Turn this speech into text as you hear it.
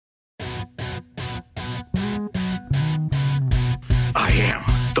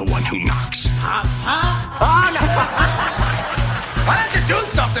the one who knocks. Oh, no. Why don't you do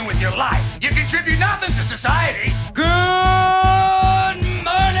something with your life? You contribute nothing to society. Good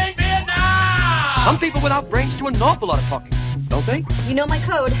morning, Vietnam! Some people without brains do an awful lot of talking, don't they? You know my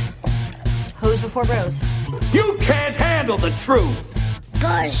code. Hose before bros. You can't handle the truth.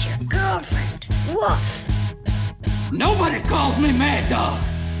 Buzz, your girlfriend. Woof. Nobody calls me Mad Dog.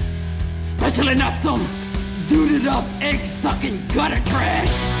 Especially not some duded up, egg-sucking gutter trash.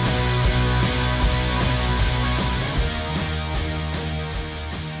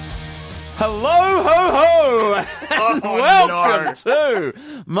 Hello, ho, ho! And welcome to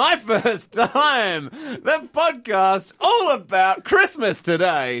My First Time, the podcast all about Christmas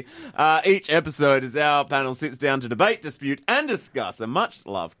today. Each episode is our panel sits down to debate, dispute, and discuss a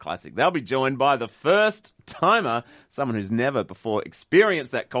much-loved classic. They'll be joined by the first timer, someone who's never before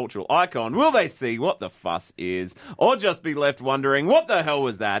experienced that cultural icon. Will they see what the fuss is, or just be left wondering, what the hell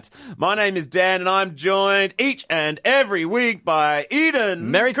was that? My name is Dan, and I'm joined each and every week by Eden.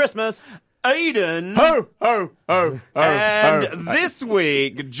 Merry Christmas! Eden. Ho, ho, ho, ho. And ho. this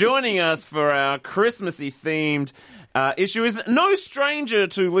week, joining us for our Christmassy themed issue is no stranger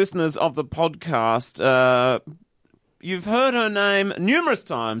to listeners of the podcast. You've heard her name numerous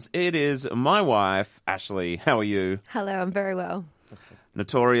times. It is my wife, Ashley. How are you? Hello, I'm very well.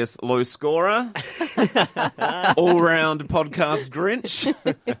 Notorious low scorer, all-round podcast Grinch,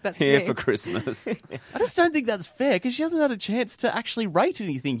 here me. for Christmas. I just don't think that's fair because she hasn't had a chance to actually rate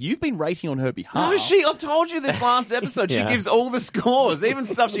anything. You've been rating on her behalf. No, I told you this last episode. She gives all the scores, even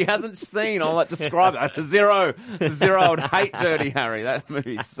stuff she hasn't seen. I'll describe it. That's a 0. It's a 0. I would hate Dirty Harry. That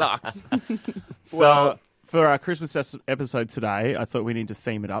movie sucks. Well, for our Christmas episode today, I thought we need to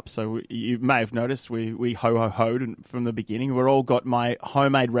theme it up. So you may have noticed we ho-ho-hoed from the beginning. We've all got my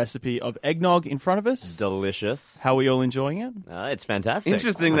homemade recipe of eggnog in front of us. Delicious. How are we all enjoying it? It's fantastic.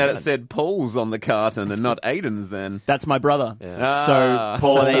 Interesting that it said Paul's on the carton and not Aiden's then. That's my brother. Yeah. So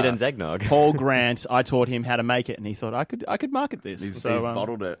Paul and Aiden's eggnog. Paul Grant, I taught him how to make it, and he thought I could market this. He's So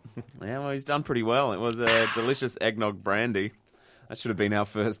bottled it. Yeah, well, he's done pretty well. It was a delicious eggnog brandy. That should have been our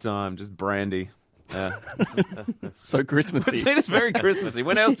first time, just brandy. So Christmassy. See, it's very Christmassy.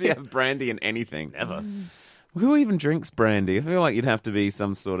 When else do you have brandy in anything? Never. Who even drinks brandy? I feel like you'd have to be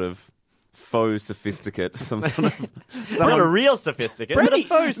some sort of faux sophisticate, some sort of Not a real sophisticate, but a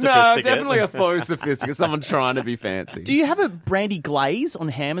faux sophisticate. No, definitely a faux sophisticate. Someone trying to be fancy. Do you have a brandy glaze on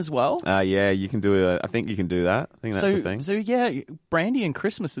ham as well? Yeah, you can do I think you can do that. I think that's a thing. So yeah, brandy and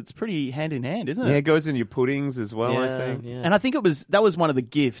Christmas, it's pretty hand in hand, isn't it? Yeah, it goes in your puddings as well, I think. Yeah. And I think that was one of the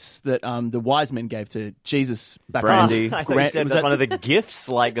gifts that the wise men gave to Jesus back Brandy. then. I thought you said that's one of the gifts,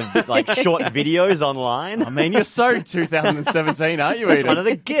 like short videos online. I mean, you're so 2017, aren't you, It's Eden? one of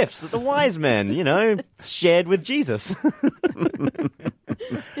the gifts that the wise men, shared with Jesus.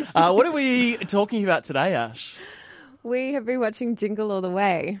 What are we talking about today, Ash? We have been watching Jingle All the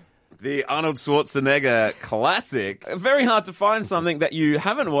Way. The Arnold Schwarzenegger classic. Very hard to find something that you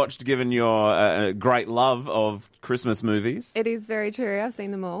haven't watched given your great love of Christmas movies. It is very true. I've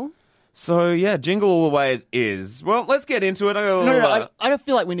seen them all. So, yeah, Jingle All the Way it is. Well, let's get into it. I don't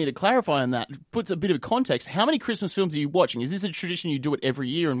feel like we need to clarify on that. It puts a bit of context. How many Christmas films are you watching? Is this a tradition you do it every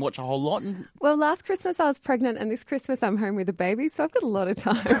year and watch a whole lot? Well, last Christmas I was pregnant, and this Christmas I'm home with a baby, so I've got a lot of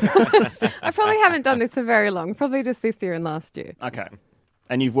time. I probably haven't done this for very long, probably just this year and last year. Okay.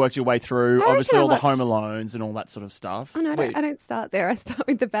 And you've worked your way through, I obviously, reckon all I the Home Alones and all that sort of stuff. Oh, no, I don't start there. I start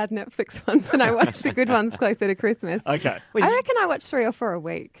with the bad Netflix ones, and I watch the good ones closer to Christmas. Okay. I reckon I watch 3 or 4 a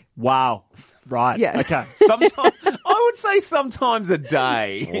week. Wow. Right. Yeah. Okay. Sometimes, I would say sometimes a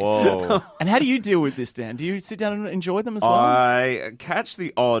day. Whoa. And how do you deal with this, Dan? Do you sit down and enjoy them as well? I catch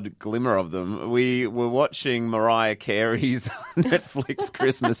the odd glimmer of them. We were watching Mariah Carey's Netflix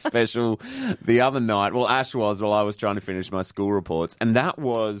Christmas special the other night. Well, Ash was while I was trying to finish my school reports. And that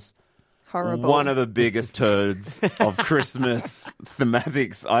was Horrible. one of the biggest turds of Christmas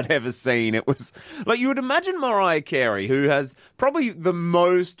thematics I'd ever seen. It was like you would imagine Mariah Carey, who has probably the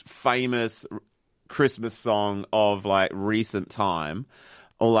most famous Christmas song of recent time.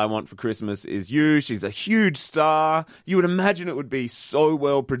 All I Want for Christmas Is You. She's a huge star. You would imagine it would be so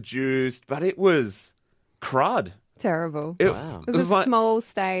well produced, but it was crud. Terrible. It, Wow. It was a small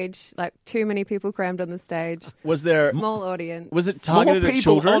stage, too many people crammed on the stage. Was there Small audience. Was it more targeted at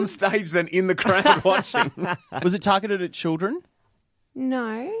people children? on stage than in the crowd watching. Was it targeted at children?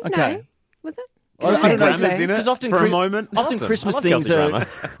 No. Okay. No. Was it? Well, Some I don't know. grammars in it Because often for a moment. Often Awesome. Christmas I love things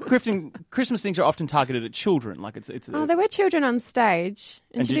Kelsey Christmas things are often targeted at children. Like it's Oh, there were children on stage.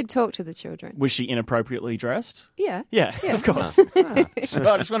 And she did talk to the children. Was she inappropriately dressed? Yeah. Yeah, of course. I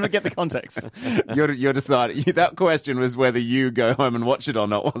just wanted to get the context. You're deciding. That question was whether you go home and watch it or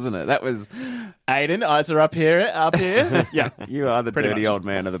not, wasn't it? That was... Aiden, eyes are up here. Yeah. You are the Pretty dirty much. old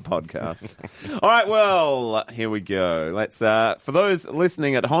man of the podcast. All right, well, here we go. Let's, for those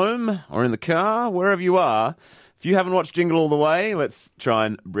listening at home or in the car, wherever you are, if you haven't watched Jingle All the Way, let's try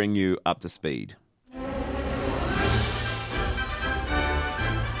and bring you up to speed.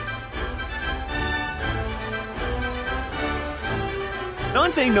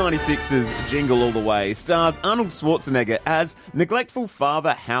 1996's Jingle All the Way stars Arnold Schwarzenegger as neglectful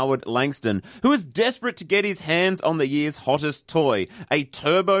father Howard Langston, who is desperate to get his hands on the year's hottest toy, a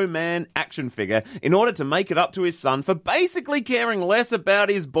Turbo Man action figure, in order to make it up to his son for basically caring less about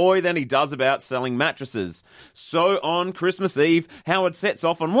his boy than he does about selling mattresses. So on Christmas Eve, Howard sets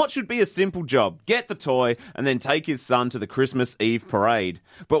off on what should be a simple job: get the toy and then take his son to the Christmas Eve parade.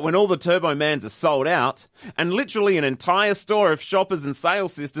 But when all the Turbo Mans are sold out, and literally an entire store of shoppers and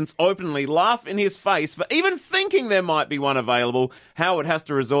sales assistants openly laugh in his face for even thinking there might be one available, Howard has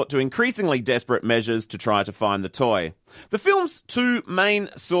to resort to increasingly desperate measures to try to find the toy. The film's two main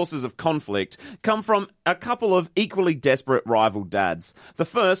sources of conflict come from a couple of equally desperate rival dads. The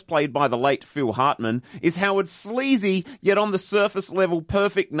first, played by the late Phil Hartman, is Howard's sleazy, yet on the surface level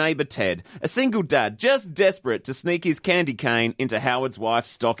perfect neighbour Ted, a single dad just desperate to sneak his candy cane into Howard's wife's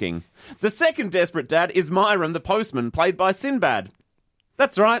stocking. The second desperate dad is Myron the postman, played by Sinbad.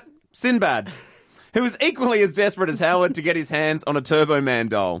 That's right, Sinbad, who is equally as desperate as Howard to get his hands on a Turbo Man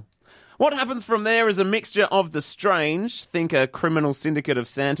doll. What happens from there is a mixture of the strange, think a criminal syndicate of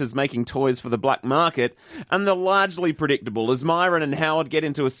Santas making toys for the black market, and the largely predictable as Myron and Howard get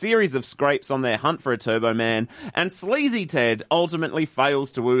into a series of scrapes on their hunt for a Turbo Man, and sleazy Ted ultimately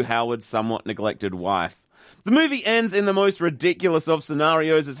fails to woo Howard's somewhat neglected wife. The movie ends in the most ridiculous of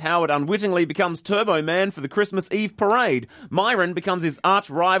scenarios as Howard unwittingly becomes Turbo Man for the Christmas Eve parade. Myron becomes his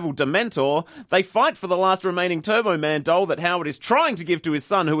arch-rival Dementor. They fight for the last remaining Turbo Man doll that Howard is trying to give to his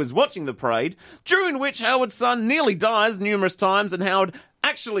son who is watching the parade, during which Howard's son nearly dies numerous times and Howard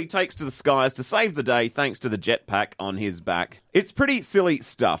actually takes to the skies to save the day thanks to the jetpack on his back. It's pretty silly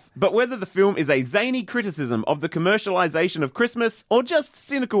stuff, but whether the film is a zany criticism of the commercialization of Christmas or just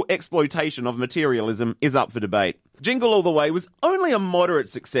cynical exploitation of materialism is up for debate. Jingle All the Way was only a moderate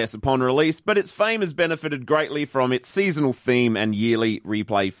success upon release, but its fame has benefited greatly from its seasonal theme and yearly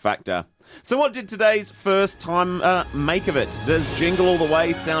replay factor. So what did today's first time make of it? Does Jingle All the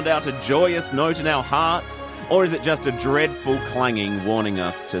Way sound out a joyous note in our hearts? Or is it just a dreadful clanging warning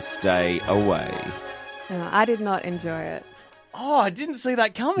us to stay away? No, I did not enjoy it. Oh, I didn't see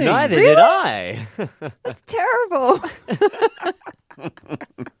that coming. Neither did I. That's terrible.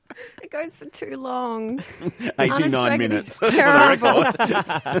 It goes for too long. 89 minutes. Terrible.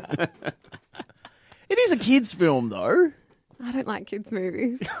 It is a kid's film, though. I don't like kids'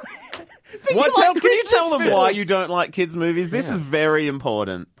 movies. Can you tell them why you don't like kids' movies? This is very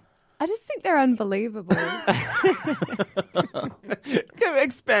important. I just think they're unbelievable.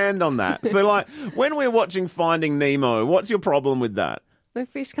 Expand on that. So, like, when we're watching Finding Nemo, what's your problem with that? The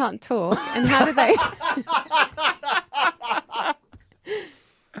fish can't talk, and how do they?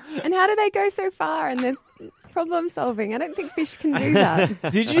 And how do they go so far? And there's problem solving. I don't think fish can do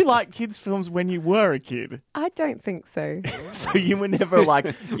that. Did you like kids' films when you were a kid? I don't think so. So you were never like,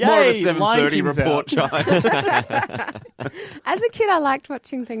 yay, More of a 7:30 Lion King's report out. child. As a kid, I liked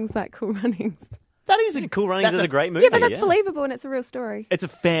watching things like Cool Runnings. That is a Cool Runnings is a great movie. Yeah, but that's believable and it's a real story. It's a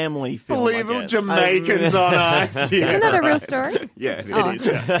family film. Believable I guess. Jamaicans on ice. Yeah, Isn't that a real story? Yeah, it Oh. is.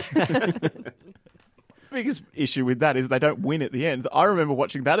 Yeah. Biggest issue with that is they don't win at the end. I remember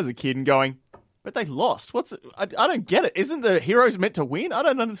watching that as a kid and going, but they lost. I don't get it. Isn't the heroes meant to win? I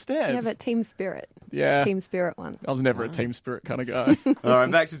don't understand. Yeah, but Team Spirit. Yeah. Team Spirit one. I was never a team spirit kind of guy. All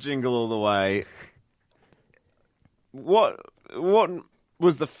right, back to Jingle All the Way. What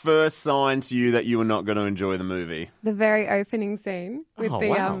was the first sign to you that you were not going to enjoy the movie? The very opening scene with Oh, the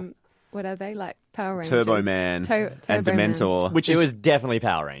wow. what are they, like Power Rangers? Turbo Man Turbo and Man. Dementor. Which It is, was definitely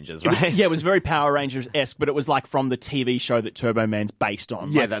Power Rangers, right? yeah, it was very Power Rangers-esque, but it was like from the TV show that Turbo Man's based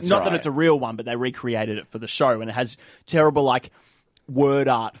on. Yeah, Like, that's not that right. it's a real one, but they recreated it for the show, and it has terrible, like, word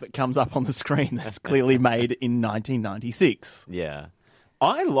art that comes up on the screen that's clearly made in 1996. Yeah.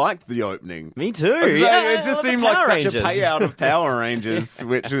 I liked the opening. Me too. It Yeah, just I love seemed the like Power such Rangers. a payout of Power Rangers,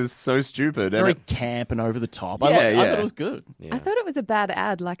 which was so stupid. And Very it- camp and over the top. Yeah, I thought yeah. it was good. I thought it was a bad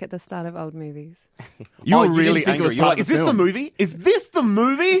ad, like at the start of old movies. you were you didn't really think it angry. was You were part like, of is the this the film?" movie? Is this the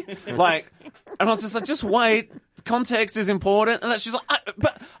movie? Like, and I was just like, just wait. Context is important. And she's like,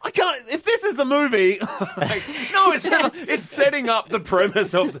 but I can't. If this is the movie, like, no, it's setting up the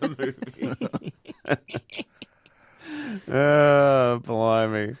premise of the movie.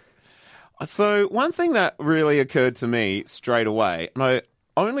 Blimey. So one thing that really occurred to me straight away, and I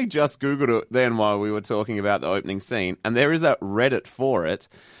only just Googled it then while we were talking about the opening scene, and there is a Reddit for it,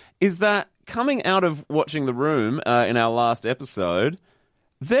 is that coming out of watching The Room in our last episode,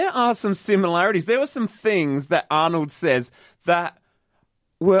 there are some similarities. There were some things that Arnold says that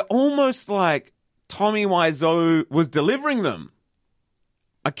were almost like Tommy Wiseau was delivering them.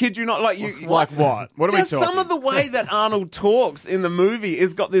 I kid you not. Like what? What are we just talking? some of the way that Arnold talks in the movie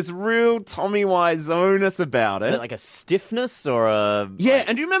has got this real Tommy Wiseau-ness about it. Like a stiffness or a... Yeah,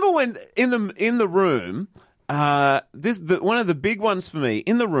 and do you remember when in the Room, one of the big ones for me,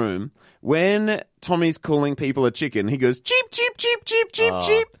 in The Room, when Tommy's calling people a chicken, he goes, cheep, cheep, cheep, cheep, cheep,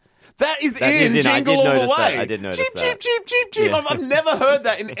 cheep. That is in Jingle All the Way. I did notice cheep, that. cheep, cheep, cheep, cheep. Yeah. I've never heard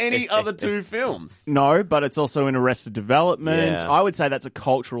that in any other two films. No, but it's also in Arrested Development. Yeah. I would say that's a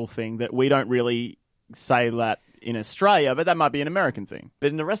cultural thing that we don't really say that in Australia, but that might be an American thing.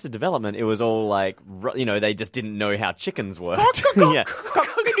 But in Arrested Development, it was all like, they just didn't know how chickens worked. Yeah.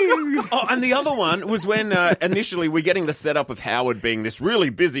 Oh, and the other one was when initially we're getting the setup of Howard being this really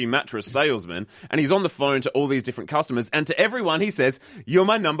busy mattress salesman, and he's on the phone to all these different customers, and to everyone he says, "You're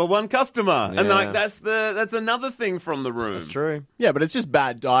my number one customer," and like that's another thing from The Room. That's true. Yeah, but it's just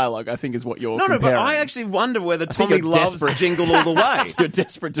bad dialogue, I think, is what you're No, comparing. but I actually wonder whether think Tommy you're loves desperate. Jingle All the Way. You're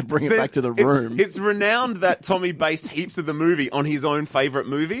desperate to bring it back to The Room. It's renowned that Tommy based heaps of the movie on his own favourite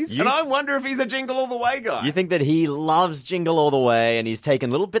movies, and I wonder if he's a Jingle All the Way guy. You think that he loves Jingle All the Way and he's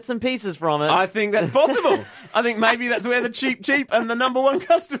taken little bits and pieces from it? I think that's possible. I think maybe that's where the cheap and the number one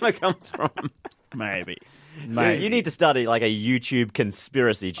customer comes from. Maybe. You need to start a YouTube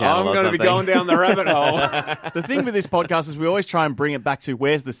conspircy channel. I'm going to be going down the rabbit hole. The thing with this podcast is we always try and bring it back to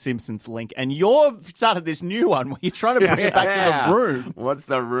where's the Simpsons link, and you've started this new one where you're trying to bring it back to The Room. What's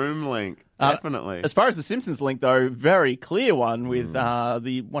the Room link? Definitely. As far as the Simpsons link, though, very clear one with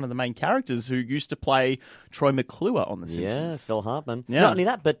one of the main characters who used to play Troy McClure on The Simpsons. Yeah, Phil Hartman. Yeah. Not only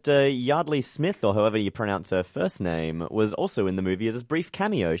that, but Yardley Smith, or however you pronounce her first name, was also in the movie as a brief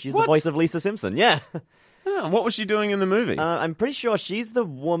cameo. She's the voice of Lisa Simpson. Yeah. Oh, what was she doing in the movie? I'm pretty sure she's the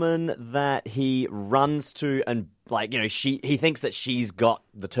woman that he runs to and, he thinks that she's got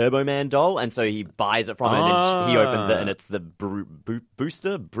the Turbo Man doll, and so he buys it from her, and then he opens it, and it's the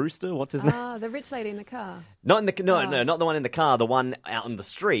Brewster, what's his name? Ah, the rich lady in the car. No, not the one in the car, the one out on the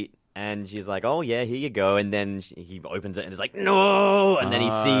street. And she's like, oh, yeah, here you go. And then he opens it and is like, no! And then he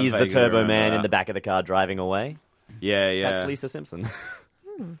sees the vaguely Turbo remember Man that. in the back of the car driving away. Yeah. That's Lisa Simpson.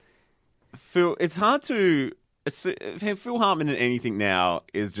 Phil, it's hard to... Phil Hartman in anything now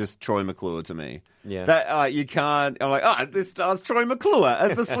is just Troy McClure to me. Yeah. That you can't... I'm like, this stars Troy McClure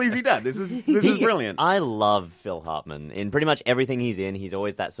as the sleazy dad. This is brilliant. I love Phil Hartman. In pretty much everything he's in, he's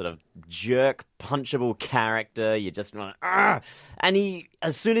always that sort of jerk, punchable character. You just want to... And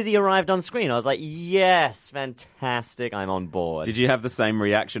as soon as he arrived on screen, I was like, yes, fantastic, I'm on board. Did you have the same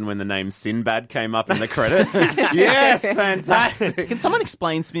reaction when the name Sinbad came up in the credits? Yes, fantastic. Can someone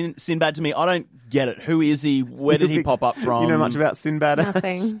explain Sinbad to me? I don't get it. Who is he? Where did he pop up from? You know much about Sinbad?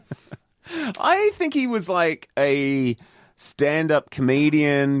 Nothing. I think he was like a stand-up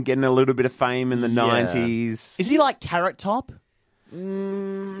comedian, getting a little bit of fame in the 90s. Is he like Carrot Top? Or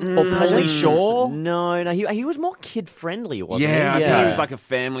Pauly Shore? No, he was more kid-friendly, wasn't he? I think he was like a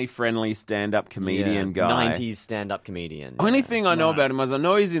family-friendly stand-up comedian guy. 90s stand-up comedian. Only thing I know about him is I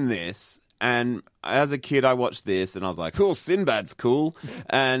know he's in this, and as a kid I watched this, and I was like, cool, Sinbad's cool.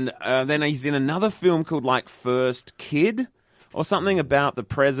 And then he's in another film called like First Kid, or something about the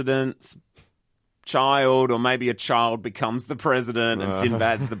president's child, or maybe a child becomes the president and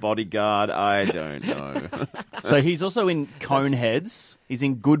Sinbad's the bodyguard. I don't know. So he's also in Coneheads. He's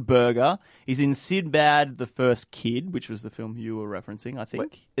in Good Burger. He's in Sinbad, the First Kid, which was the film you were referencing, I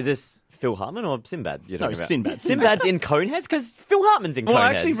think. Is this Phil Hartman or Sinbad you're talking about? Sinbad. Sinbad's in Coneheads? Because Phil Hartman's in Coneheads. Well,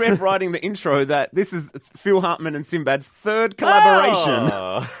 I actually read writing the intro that this is Phil Hartman and Sinbad's third collaboration.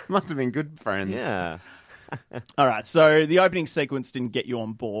 Oh. Must have been good friends. Yeah. All right, so the opening sequence didn't get you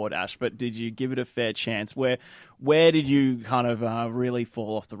on board, Ash, but did you give it a fair chance? Where did you kind of really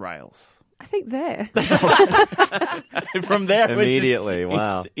fall off the rails? I think there. From there, it was just Immediately,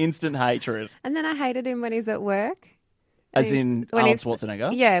 wow. instant hatred. And then I hated him when he's at work. As in when Arnold he's-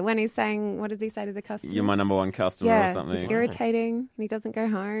 Schwarzenegger? Yeah, when he's saying, what does he say to the customer? You're my number one customer yeah, or something. He's irritating and he doesn't go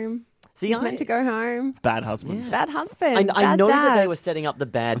home. See, He's meant to go home. Bad husband. Bad husband. I bad know dad. that they were setting up the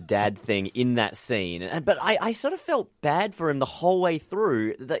bad dad thing in that scene, but I sort of felt bad for him the whole way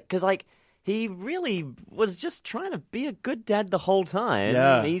through. Because, he really was just trying to be a good dad the whole time.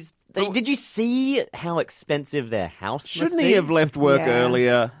 Yeah. Did you see how expensive their house must Shouldn't be? he have left work Yeah.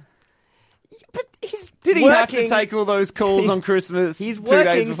 earlier? But he's Did he have to working. take all those calls on Christmas? He's 2 working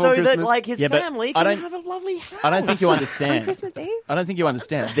days before so Christmas? that like his Yeah, but family I can don't- have a lovely house. I don't think you On understand. Christmas Eve? I don't think you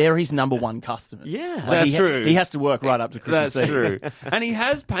understand. They're his number one customers. Yeah. Like, That's he true. He has to work right up to Christmas That's Eve. true. And he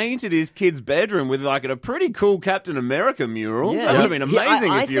has painted his kid's bedroom with like a pretty cool Captain America mural. Yeah. That would have been Yeah,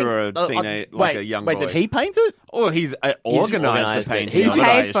 amazing I if you were a think- teenage, like a young boy. Wait, did he paint it? Or he's organised organised the it. painting. He's of it,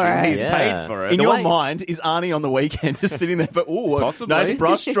 paid I for assume. it. He's Yeah. paid for it. In The your way- mind, is Arnie on the weekend just sitting there for, Possibly. nice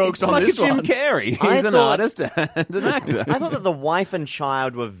brush strokes on like this a Jim one? Carrey. He's I an thought- artist and an actor. I thought that the wife and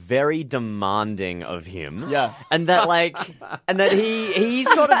child were very demanding of him. Yeah. And that he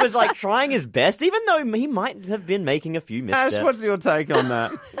sort of was like trying his best, even though he might have been making a few missteps. Ash, what's your take on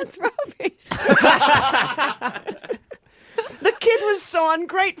that? That's rubbish. The kid was so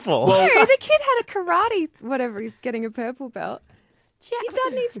ungrateful. No, the kid had a karate, whatever, he's getting a purple belt. Your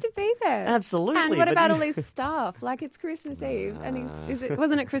dad needs to be there. Absolutely, And what but- about all his staff? Like, it's Christmas Eve, and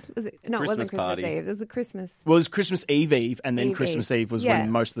wasn't it Christmas? No, it Christmas wasn't Christmas party. Eve. It was a Christmas. Well, it was Christmas Eve, and then Eve, Christmas Eve was Yeah.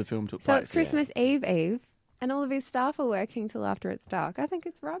 when most of the film took So place. it's Christmas Eve, and all of his staff are working till after it's dark. I think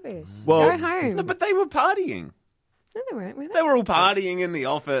it's rubbish. Well- Go home. No, but they were partying. No, they weren't. Were they? They were all partying in the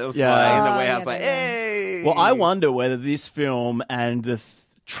office, Yeah. like, in the Oh, warehouse, yeah, like, they were. hey. Well, I wonder whether this film and the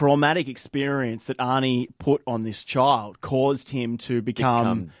traumatic experience that Arnie put on this child caused him to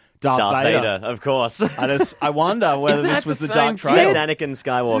become Darth Vader. Of course. I wonder whether Is that this was the the same Dark kid? Trail. It's Anakin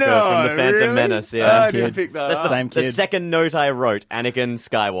Skywalker No, from the Phantom really? Menace. Oh, Yeah. I didn't Kid. pick that That's up. the same The kid. second note I wrote, Anakin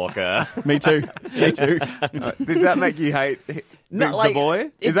Skywalker. Me too. Me too. Did that make you hate No, the like,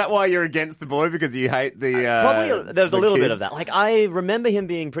 boy? Is that why you're against the boy? Because you hate the Probably there's a the little kid? bit of that. Like I remember him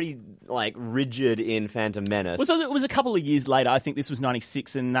being pretty like rigid in Phantom Menace. Well, so it was a couple of years later. I think this was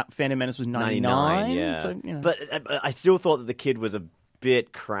 96 and that Phantom Menace was 99. yeah. So, you know. But I still thought that the kid was a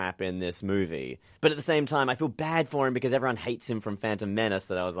bit crap in this movie. But at the same time, I feel bad for him because everyone hates him from Phantom Menace.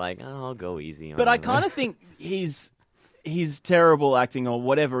 That I was like, oh, I'll go easy on But I him. kind of think his terrible acting or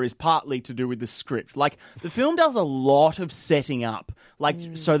whatever is partly to do with the script. Like, the film does a lot of setting up, like,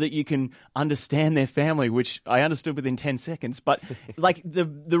 so that you can understand their family, which I understood within 10 seconds. But, like, the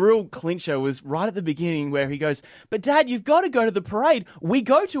real clincher was right at the beginning where he goes, but Dad, you've got to go to the parade. We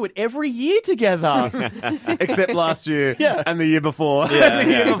go to it every year together. Except last year Yeah. and the year before. And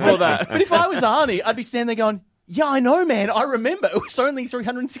the year before that. But if I was Arnie, I'd be standing there going, yeah, I know, man. I remember. It was only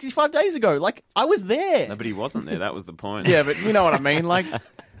 365 days ago. Like, I was there. No, but he wasn't there. That was the point. Yeah, but you know what I mean? Like,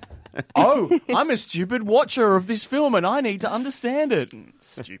 oh, I'm a stupid watcher of this film and I need to understand it.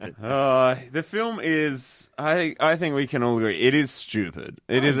 Stupid. The film is, I think we can all agree, it is stupid.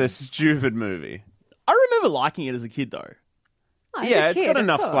 It is a stupid movie. I remember liking it as a kid, though. Oh, as Yeah, a it's kid, got of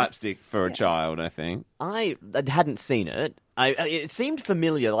enough course. slapstick for a child, I think. I hadn't seen it. It seemed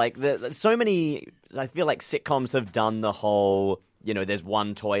familiar. Like so many, I feel like sitcoms have done the whole. You know, there's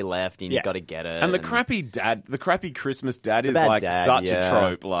one toy left and Yeah. you've got to get it. And the crappy Christmas dad is bad like dad, such yeah. a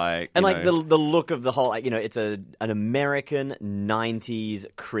trope. Like, And you like know. the look of the whole, like, you know, it's an American 90s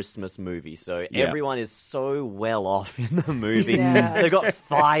Christmas movie. So Yeah. everyone is so well off in the movie. Yeah. They've got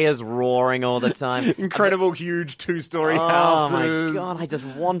fires roaring all the time. incredible, huge 2-story Oh houses. my god, I just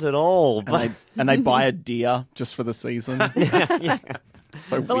want it all. But, And they buy a deer just for the season.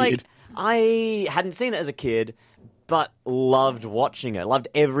 So but weird. like, I hadn't seen it as a kid, but loved watching it. Loved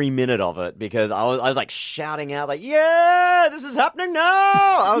every minute of it because I was like shouting out like, yeah, this is happening now.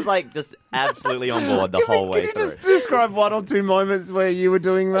 I was like just absolutely on board the whole way Can you through. just describe one or two moments where you were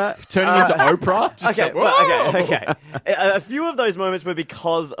doing that? Turning into Oprah. Just Okay, go, well, "Whoa!" okay. A few of those moments were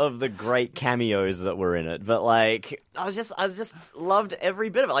because of the great cameos that were in it, but like I was just loved every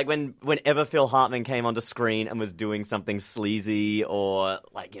bit of it. Like whenever Phil Hartman came onto screen and was doing something sleazy or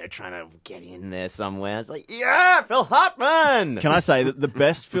like, you know, trying to get in there somewhere, it's like, yeah, Phil Hartman. Can I say that the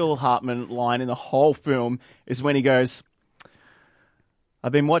best Phil Hartman line in the whole film is when he goes,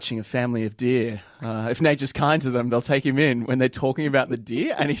 I've been watching a family of deer. If nature's kind to them, they'll take him in when they're talking about the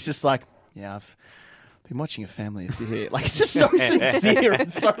deer. And he's just like, yeah, I've been watching a family of deer. Like, it's just so sincere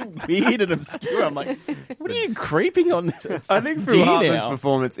and so weird and obscure. I'm like, what are you creeping on this? I think Phil deer Hartman's now?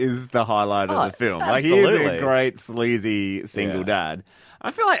 performance is the highlight of the film. Like, he absolutely. is a great, sleazy single Yeah. dad. I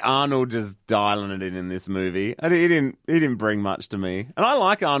feel like Arnold just dialing it in this movie. He didn't bring much to me. And I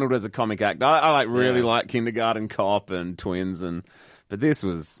like Arnold as a comic actor. I really like Kindergarten Cop and Twins, but this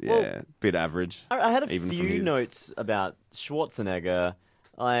was, a bit average. I had a even from few his- notes about Schwarzenegger.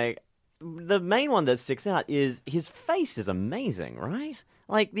 Like, the main one that sticks out is his face is amazing, right?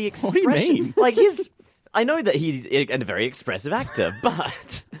 Like, the What do expression... you mean? Like, I know that he's a very expressive actor,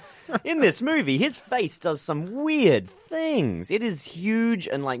 but... in this movie, his face does some weird things. It is huge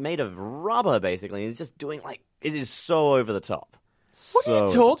and like made of rubber, basically. He's just doing like it is so over the top. What are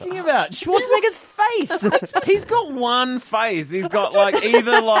you talking about? Schwarzenegger's face. He's got one face. He's got like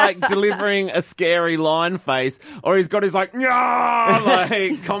either like delivering a scary line face, or he's got his like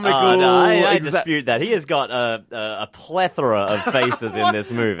like comical. Oh, no, I dispute that. He has got a plethora of faces in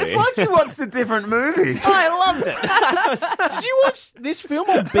this movie. It's like you watched a different movie. I loved it. Did you watch this film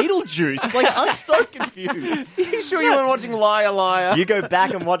or Beetlejuice? Like, I'm so confused. Are you sure you weren't watching Liar Liar? You go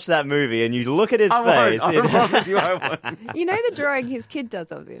back and watch that movie, and you look at his I face. won't. I promise you I won't. You know the drawing his kid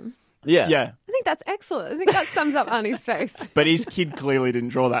does of him? Yeah. Yeah, I think that's excellent. I think that sums up Arnie's face. but his kid clearly didn't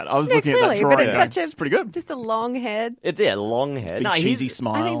draw that. I was No, looking at that clearly, drawing. but it's going, such a it's pretty good. Just a long head. It's long hair. Big No, cheesy he's.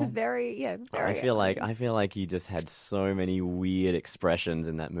 smile. I think it's very, very. I feel like he just had so many weird expressions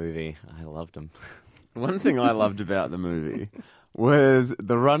in that movie. I loved him. One thing I loved about the movie was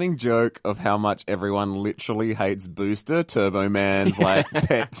the running joke of how much everyone literally hates Booster, Turbo Man's like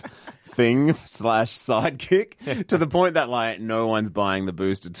pet thing / sidekick, to the point that like no one's buying the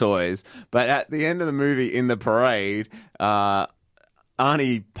Booster toys. But at the end of the movie, in the parade,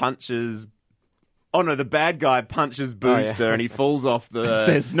 Arnie punches. Oh no, the bad guy punches Booster and he falls off the. It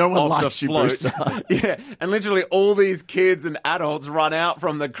says, "No one off the likes you, float." Booster. Yeah, and literally all these kids and adults run out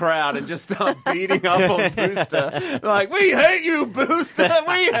from the crowd and just start beating up on Booster. Like, we hate you, Booster.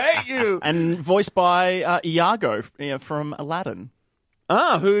 We hate you. And voiced by Iago from Aladdin.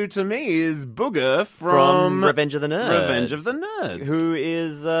 Who to me is Booger From Revenge of the Nerds. Revenge of the Nerds. Who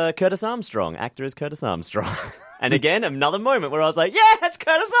is Curtis Armstrong. Actor is Curtis Armstrong. And again, another moment where I was like, yeah, it's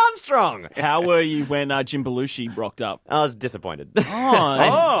Curtis Armstrong. How were you when Jim Belushi rocked up? I was disappointed. Oh,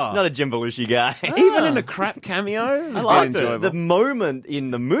 Not a Jim Belushi guy. Even in a crap cameo, it was I liked enjoyable. it. The moment in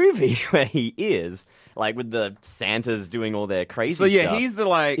the movie where he is, like with the Santas doing all their crazy So yeah, stuff. he's the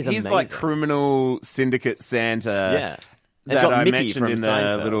like He's he's like amazing. criminal syndicate Santa. Yeah. It's That got I Mickey mentioned from in the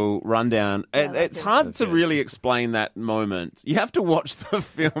Seinfeld. little rundown. It's hard to really explain that moment. You have to watch the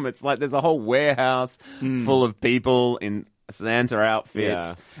film. It's like there's a whole warehouse full of people in Santa outfits.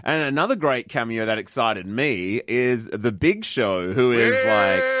 Yeah. And another great cameo that excited me is The Big Show, who is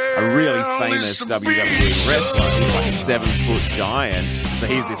like a really famous WWE wrestler. He's like a 7-foot giant. So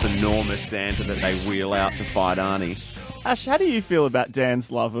he's this enormous Santa that they wheel out to fight Arnie. Ash, how do you feel about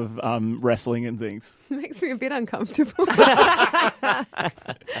Dan's love of wrestling and things? It makes me a bit uncomfortable.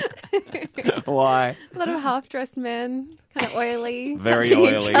 Why? A lot of half-dressed men, kind of oily, Very touching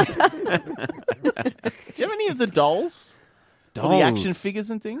each oily. other. Do you have any of the dolls? Or the action figures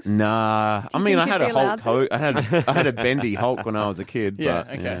and things? Nah, I mean, I think had you'd a be Hulk. allowed I had a bendy Hulk when I was a kid. Yeah,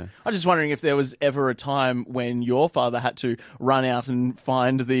 but, okay. yeah. I'm just wondering if there was ever a time when your father had to run out and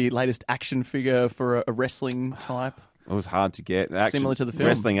find the latest action figure for a wrestling type. It was hard to get. Similar to the film.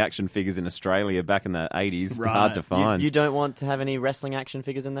 Wrestling action figures in Australia back in the 80s, Right. hard to find. You don't want to have any wrestling action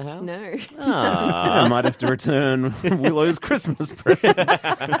figures in the house? No. I might have to return Willow's Christmas present.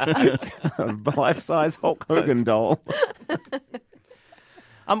 A life-size Hulk Hogan doll.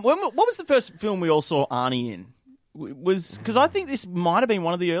 What was the first film we all saw Arnie in? Because I think this might have been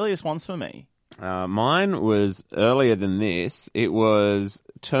one of the earliest ones for me. Mine was earlier than this. It was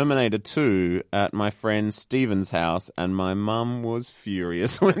Terminator 2 at my friend Steven's house, and my mum was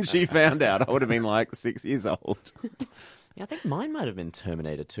furious when she found out. I would have been like 6 years old. Yeah, I think mine might have been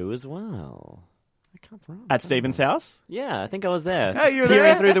Terminator 2 as well. I can't remember. At Stephen's house? Yeah, I think I was there. Hey, you were peering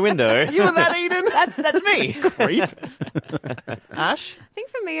there? through the window. You were that, Eden? That's me. Creep. Ash? I think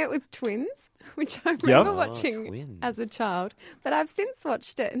for me it was Twins, which I remember Oh, watching Twins. as a child, but I've since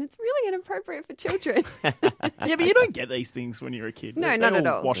watched it, and it's really inappropriate for children. Yeah, but you don't get these things when you're a kid. No, They not all at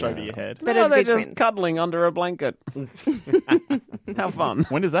all. Wash over your head. But No, it'd they're be just Twins. cuddling under a blanket. How fun.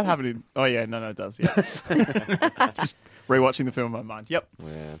 When does that happen? Oh, yeah, no, it does. Yeah. Just rewatching the film in my mind. Yep.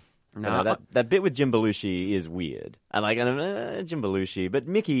 Yeah. No, that bit with Jim Belushi is weird. I like Jim Belushi, but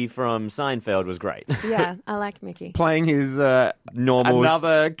Mickey from Seinfeld was great. Yeah, I like Mickey. playing his Normal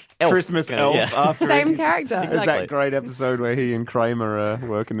another elf, Christmas kinda, elf yeah. after Same character. There's Exactly. that great episode where he and Kramer are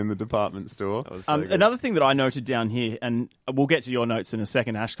working in the department store. That was so good. Another thing that I noted down here, and we'll get to your notes in a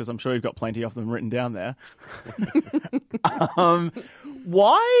second, Ash, because I'm sure you've got plenty of them written down there.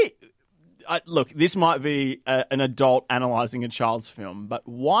 Why? Look, this might be an adult analysing a child's film, but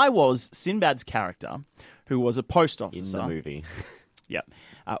why was Sinbad's character, who was a post in officer, the movie. Yep,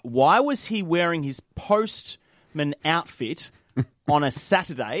 why was he wearing his postman outfit on a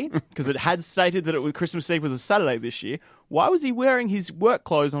Saturday? Because it had stated that Christmas Eve was a Saturday this year. Why was he wearing his work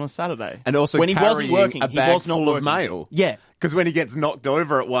clothes on a Saturday? And also when he wasn't carrying working, a he bag was not full working. of mail. Yeah. Because when he gets knocked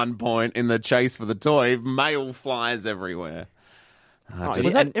over at one point in the chase for the toy, mail flies everywhere.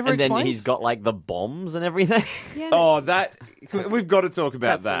 Was that ever and then explained? he's got like the bombs and everything. Yeah. Oh, that we've got to talk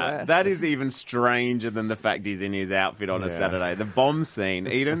about That's the that. worst. That is even stranger than the fact he's in his outfit on a Saturday. The bomb scene.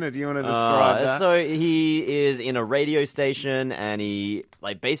 Eden, do you want to describe that? So he is in a radio station and he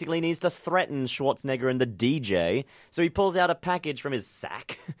like basically needs to threaten Schwarzenegger and the DJ. So he pulls out a package from his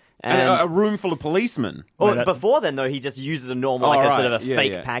sack. And a room full of policemen. Before then, though, he just uses a normal, Oh, like a right. sort of a Yeah,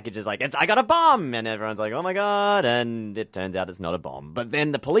 fake yeah. package. It's like, I got a bomb! And everyone's like, oh my god. And it turns out it's not a bomb. But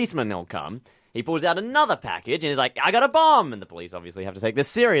then the policeman will come. He pulls out another package and he's like, I got a bomb! And the police obviously have to take this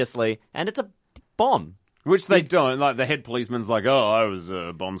seriously. And it's a bomb. Which they don't. Like, the head policeman's like, oh, I was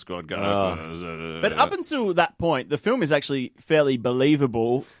a bomb squad guy. But up until that point, the film is actually fairly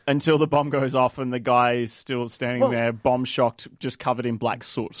believable until the bomb goes off and the guy is still standing there, bomb shocked, just covered in black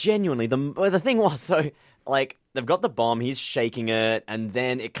soot. Genuinely, the thing was, so, like, they've got the bomb, he's shaking it, and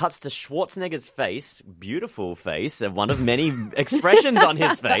then it cuts to Schwarzenegger's face, beautiful face, one of many expressions on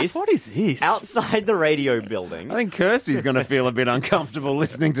his face. What is this? Outside the radio building. I think Kirsty's going to feel a bit uncomfortable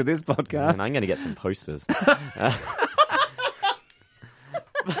listening to this podcast. And I'm going to get some posters.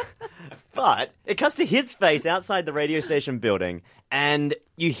 But it cuts to his face outside the radio station building, and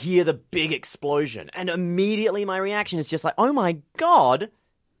you hear the big explosion. And immediately my reaction is just like, oh my god,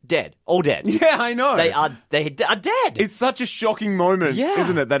 dead. All dead. Yeah, I know. They are dead. It's such a shocking moment, Yeah.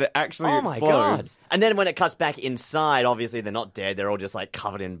 isn't it, that it actually Oh my god! explodes. And then when it cuts back inside, obviously they're not dead. They're all just like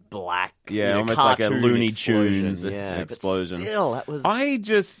covered in black. Yeah, you know, almost like a cartoon Looney explosion. Tunes Yeah, but explosion. still, that was. I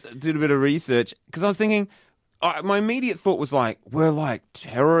just did a bit of research because I was thinking, my immediate thought was like, were like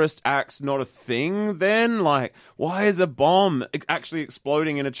terrorist acts not a thing then? Like, why is a bomb actually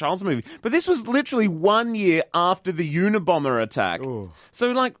exploding in a child's movie? But this was literally 1 year after the Unabomber attack. Ooh.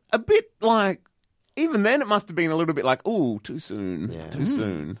 So like a bit like, even then it must have been a little bit like, ooh, too soon, too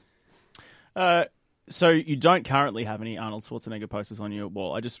soon. So you don't currently have any Arnold Schwarzenegger posters on your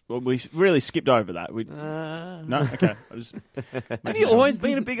wall. We really skipped over that. No? Okay. Have you always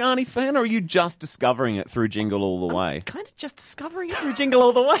been a big Arnie fan, or are you just discovering it through Jingle All the Way? Kind of just discovering it through Jingle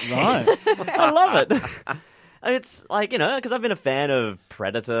All the Way. Right. I love it. It's like, you know, because I've been a fan of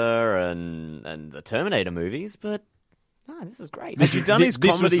Predator and the Terminator movies, but this is great. Has he done his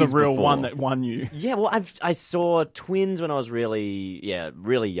This was comedies the real before? one that won you. Yeah, well, I saw Twins when I was really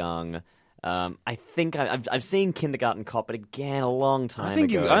young. I think I've seen Kindergarten Cop, but again, a long time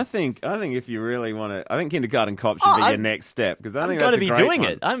ago. I think if you really want to, I think Kindergarten Cop should be your next step, because I think I'm that's going a to be great doing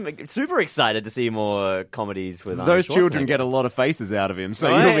one. it. I'm super excited to see more comedies with Those Arnold children Schwarzenegger. get a lot of faces out of him, so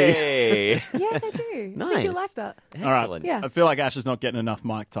you'll be. Hey. Yeah, they do. I Nice. think you'll like that. All right. Excellent. Yeah. I feel like Ash is not getting enough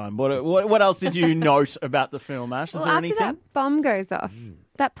mic time. What else did you note about the film, Ash? Is Well, there after anything? that bomb goes off,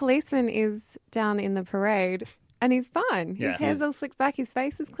 that policeman is down in the parade and he's fine. Yeah. His hair's all slicked back, his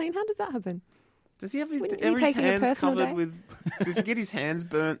face is clean. How does that happen? Does he have his, Wouldn't you his taking a hands personal covered day? with? Does he get his hands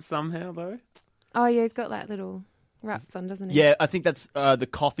burnt somehow though? Oh, yeah, he's got like little wraps on, doesn't he? Yeah, I think that's the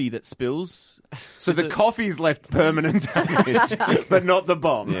coffee that spills. So the coffee's left permanent damage, but not the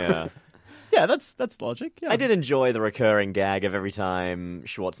bomb. Yeah. Yeah, that's logic. Yeah. I did enjoy the recurring gag of every time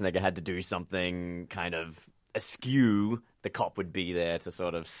Schwarzenegger had to do something kind of askew, the cop would be there to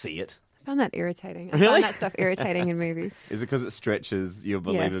sort of see it. I found that irritating. I Really? find that stuff irritating in movies. Is it because it stretches your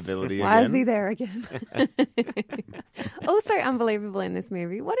Yes. believability Why again? is he there again? Also unbelievable in this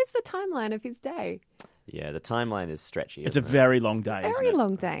movie. What is the timeline of his day? Yeah, the timeline is stretchy. It's a isn't it? very long day. Very isn't it?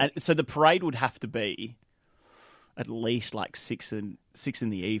 long day. And so the parade would have to be at least like 6 in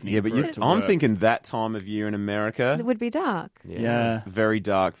the evening. Yeah, but for it to I'm work. thinking that time of year in America, It would be dark. Yeah. very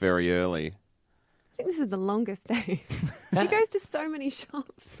dark, very early. I think this is the longest day. He goes to so many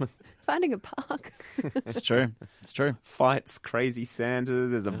shops, finding a park. It's true. It's true. Fights crazy Santa.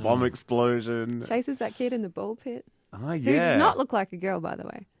 There's a bomb explosion. Chases that kid in the ball pit. Oh Who yeah. does not look like a girl, by the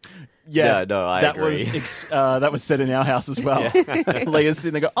way. Yeah, no, I that agree. was that was said in our house as well. Leah's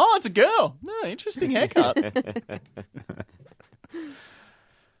sitting there, go, "Oh, it's a girl. No, interesting haircut."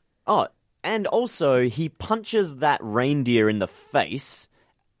 Oh, and also he punches that reindeer in the face,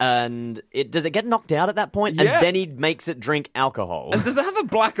 and does it get knocked out at that point? Yeah. And then he makes it drink alcohol. And does it have a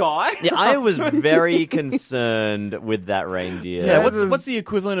black eye? Yeah, I was very concerned with that reindeer. Yeah, That is- what's the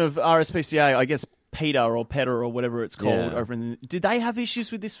equivalent of RSPCA? I guess PETA or PETA or whatever it's called Yeah. over in. Did they have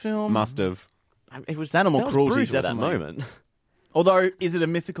issues with this film? Must have. It was animal that was cruelty, brutal at definitely. that moment. Although, is it a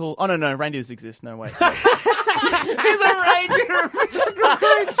mythical? Oh no, reindeers exist. No wait. There's a reindeer mythical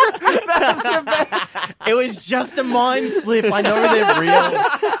creature. That's the best. It was just a mind slip. I know they're real.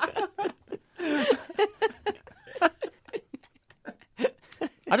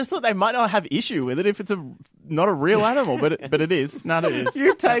 I just thought they might not have issue with it if it's a not a real animal, but it is. No, it is.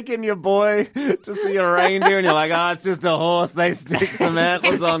 You've taken your boy to see a reindeer, and you're like, it's just a horse. They stick some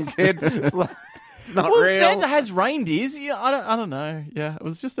antlers on, kid. It's not Well, real. Santa has reindeers. Yeah, I don't know. Yeah, it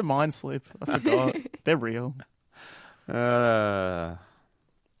was just a mind slip. I forgot. They're real. That's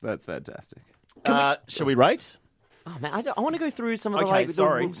fantastic. Shall we rate? Oh man, I want to go through some of the Okay,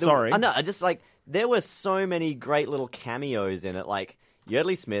 like. sorry. I know. I just like there were so many great little cameos in it, like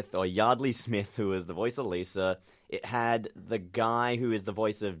Yardley Smith, who was the voice of Lisa. It had the guy who is the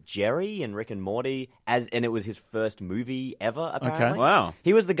voice of Jerry in Rick and Morty, and it was his first movie ever. Apparently, Okay. Wow.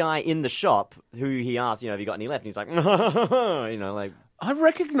 He was the guy in the shop who he asked, have you got any left? And he's like, like. I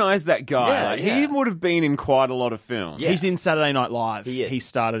recognise that guy. Yeah, Like, yeah. He would have been in quite a lot of films. Yeah. He's in Saturday Night Live. He is. He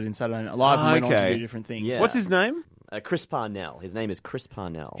started in Saturday Night Live and went on to Okay. do different things. Yeah. What's his name? Chris Parnell. His name is Chris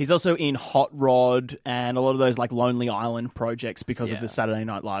Parnell. He's also in Hot Rod and a lot of those like Lonely Island projects because of Yeah. the Saturday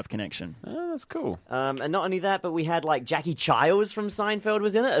Night Live connection. Oh, that's cool. And not only that, but we had like Jackie Childs from Seinfeld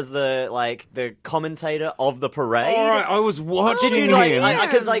was in it as the commentator of the parade. All right, I was watching Did you know? him.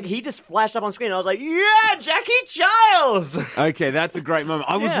 Because he just flashed up on screen. And I was like, yeah, Jackie Childs. Okay, that's a great moment.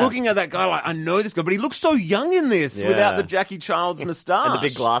 I was Yeah. looking at that guy like, I know this guy, but he looks so young in this Yeah. without the Jackie Childs moustache. And the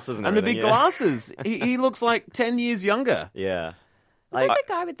big glasses and the everything, big yeah. glasses. He looks like 10 years younger. Yeah. Was that the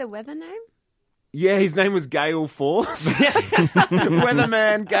guy with the weather name? Yeah, his name was Gale Force.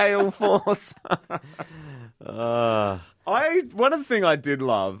 Weatherman Gale Force. One of the things I did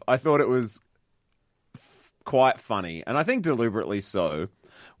love, I thought it was quite funny, and I think deliberately so,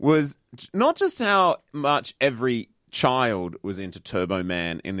 was not just how much every child was into Turbo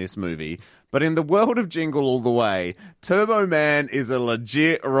Man in this movie, but in the world of Jingle All the Way, Turbo Man is a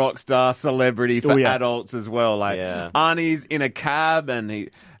legit rock star celebrity for adults as well. Like Arnie's in a cab and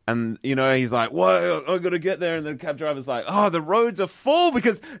he's like, "Whoa, I got to get there," and the cab driver's like, "Oh, the roads are full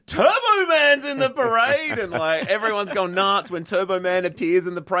because Turbo Man's in the parade," and like everyone's going nuts when Turbo Man appears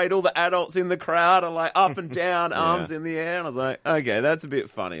in the parade. All the adults in the crowd are like up and down, arms in the air, and I was like, "Okay, that's a bit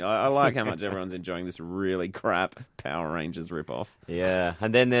funny." I like how much everyone's enjoying this really crap Power Rangers ripoff. Yeah,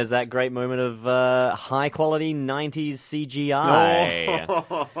 and then there's that great moment of high quality 90s CGI.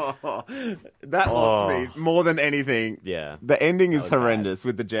 That lost me more than anything. Yeah. The ending is was horrendous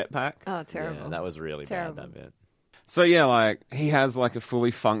with the jetpack. Oh, terrible. Yeah, that was really Terrible. bad, that bit. So yeah, like he has like a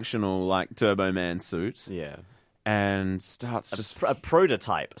fully functional like Turbo Man suit Yeah. and starts just A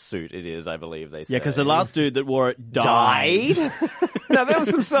prototype suit it is, I believe they say. Yeah, because the last dude that wore it died. No, there was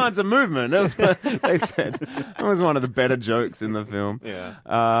some signs of movement. That was what they said. That was one of the better jokes in the film. Yeah.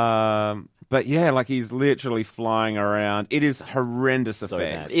 But yeah, like he's literally flying around. It is horrendous So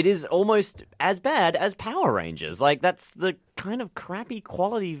effects. bad. It is almost as bad as Power Rangers. Like, that's the kind of crappy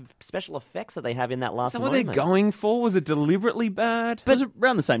quality special effects that they have in that last Is that what moment. they're going for? Was it deliberately bad? But it was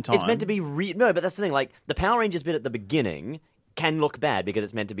around the same time. It's meant to be no, but that's the thing. Like, the Power Rangers bit at the beginning can look bad because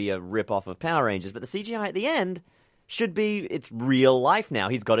it's meant to be a rip-off of Power Rangers, but the CGI at the end should be, it's real life now.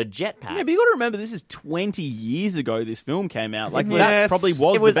 He's got a jetpack. Yeah, but you got to remember, this is 20 years ago this film came out. Like, Yes. that probably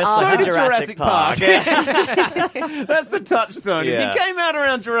was, It was the best. after So did Jurassic Park. That's the touchstone. Yeah. If you came out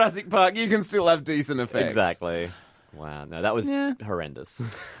around Jurassic Park, you can still have decent effects. Exactly. Wow, no, that was horrendous.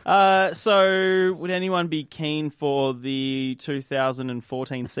 So, would anyone be keen for the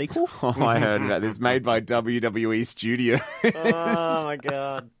 2014 sequel? Oh, I heard about this. Made by WWE Studios. Oh, my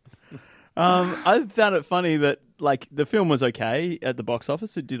God. I found it funny that, like, the film was okay at the box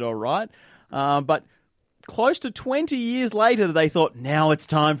office. It did all right. But close to 20 years later, they thought, now it's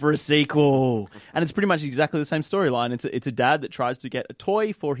time for a sequel. And it's pretty much exactly the same storyline. It's a dad that tries to get a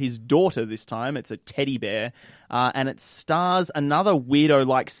toy for his daughter this time. It's a teddy bear. And it stars another weirdo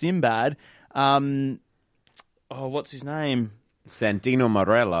like Sinbad. What's his name? Santino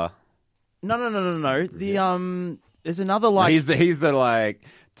Marella. No. There's another, like... He's the like...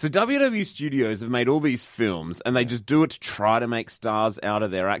 So WWE Studios have made all these films, and they just do it to try to make stars out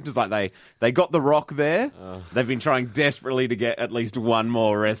of their actors. Like they got The Rock there. They've been trying desperately to get at least one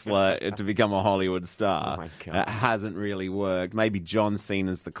more wrestler to become a Hollywood star. Oh my God. That hasn't really worked. Maybe John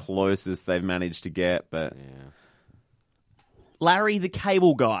Cena's the closest they've managed to get, but Larry the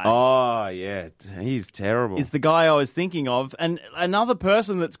Cable Guy. oh yeah, he's terrible. Is the guy I was thinking of. And another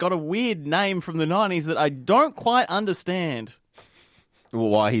person that's got a weird name from the 90s that I don't quite understand. Well,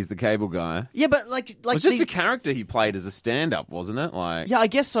 why he's the Cable Guy? Yeah, but like It was just the- a character he played as a stand-up, wasn't it? Like, Yeah, I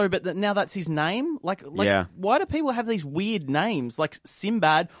guess so, but now that's his name? Like, Yeah. why do people have these weird names? Like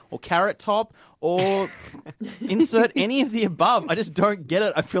Sinbad or Carrot Top or insert any of the above. I just don't get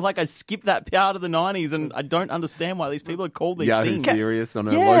it. I feel like I skipped that part of the 90s and I don't understand why these people are called these Yahoo things. Serious on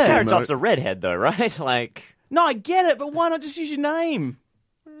a Yeah. local Carrot note. Top's a redhead, though, right? Like, No, I get it, but why not just use your name?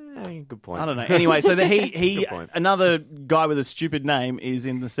 Good point. I don't know. Anyway, so Good he point. another guy with a stupid name is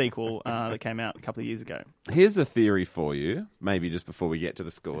in the sequel that came out a couple of years ago. Here's a theory for you, maybe just before we get to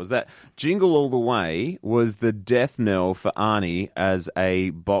the scores, that Jingle All the Way was the death knell for Arnie as a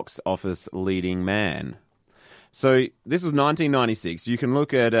box office leading man. So this was 1996. You can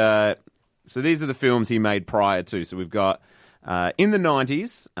look at... so these are the films he made prior to. So we've got... in the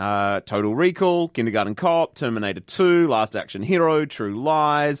 90s, Total Recall, Kindergarten Cop, Terminator 2, Last Action Hero, True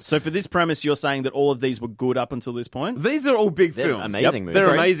Lies. So for this premise, you're saying that all of these were good up until this point? These are all big They're films. amazing movies. They're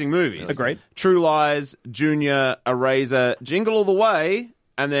Agreed. amazing movies. Agreed. True Lies, Junior, Eraser, Jingle All the Way,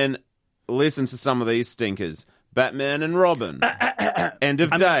 and then listen to some of these stinkers. Batman and Robin, End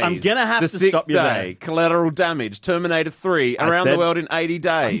of Days, I'm gonna have The to Sixth stop you Day, there. Collateral Damage, Terminator 3, Around the said- World in 80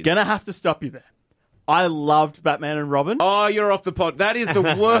 Days. I'm gonna have to stop you there. I loved Batman and Robin. Oh, you're off the pod. That is the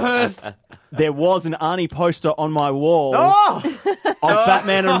worst. There was an Arnie poster on my wall Oh! of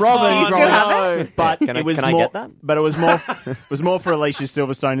Batman and Robin. Do you still have it? But Can I- it was can I more, get that? But it was more, was more for Alicia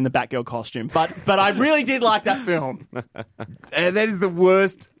Silverstone in the Batgirl costume. But I really did like that film. And that is the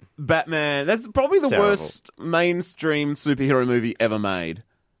worst Batman. That's probably the Terrible. worst mainstream superhero movie ever made.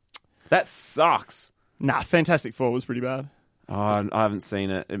 That sucks. Nah, Fantastic Four was pretty bad. Oh, I haven't seen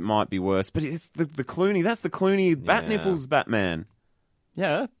it. It might be worse. But it's the Clooney. That's the Clooney Bat Yeah. Nipples Batman.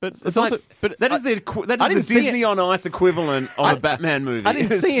 Yeah, but it's It's also like, but that is I the didn't see Disney it. on Ice equivalent of a Batman movie. I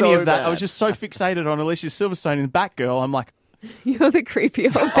didn't It's see any so of that. I bad. was just so fixated on Alicia Silverstone in Batgirl. I'm like, You're the creepy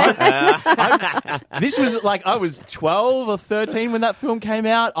old man. this was like I was 12 or 13 when that film came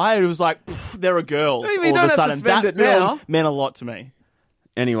out. I was like, there are girls. You all don't of a have to sudden, defend that it now. film meant a lot to me.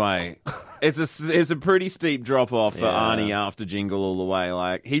 Anyway, it's a pretty steep drop off for Yeah. Arnie after Jingle All the Way.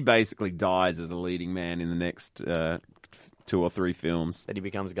 Like he basically dies as a leading man in the next 2 or 3 films. Then he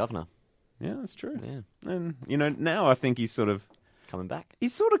becomes governor. Yeah, that's true. Yeah. And now I think he's sort of coming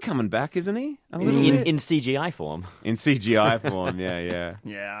back, isn't he? A little bit In CGI form. in CGI form. Yeah.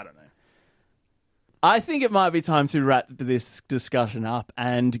 Yeah, I don't know. I think it might be time to wrap this discussion up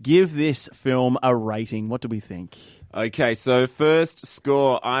and give this film a rating. What do we think? Okay, so first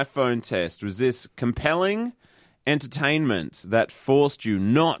score iPhone test. Was this compelling entertainment that forced you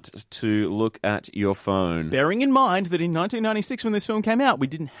not to look at your phone? Bearing in mind that in 1996, when this film came out, we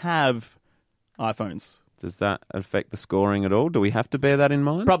didn't have iPhones. Does that affect the scoring at all? Do we have to bear that in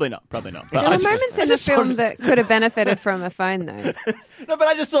mind? Probably not. But There were moments in the film that could have benefited from a phone, though. No, but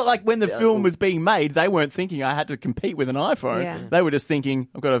I just thought, like, when the film was being made, they weren't thinking I had to compete with an iPhone. Yeah. They were just thinking,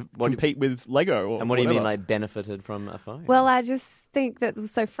 I've got to compete with Lego or And what do you mean, whatever. like, benefited from a phone? Well, I just think that it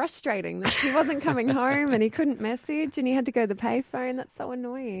was so frustrating that he wasn't coming home and he couldn't message and he had to go to the payphone. That's so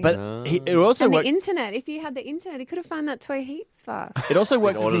annoying. But it also and the worked. internet. If you had the internet, he could have found that toy heaps fast. It also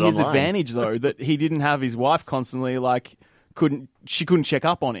worked to ordered his online. advantage, though, that he didn't have his wife constantly she couldn't check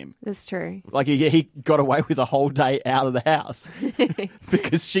up on him. That's true. Like he got away with a whole day out of the house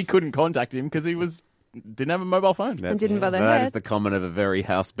because she couldn't contact him because he didn't have a mobile phone. didn't bother That her. is the comment of a very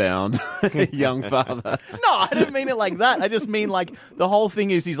housebound young father. No, I didn't mean it like that. I just mean like the whole thing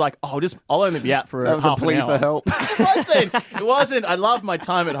is he's like, I'll only be out for That was a half plea an hour. for help. It wasn't. I love my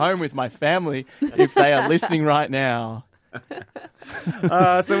time at home with my family. If they are listening right now,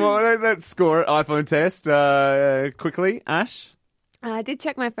 So let's score it. iPhone test quickly. Ash? I did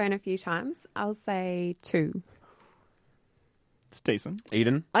check my phone a few times. I'll say 2. it's decent.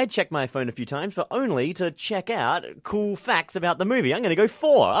 Eden? I checked my phone a few times, but only to check out cool facts about the movie. I'm going to go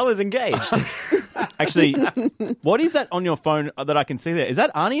 4. I was engaged. Actually, what is that on your phone that I can see there? Is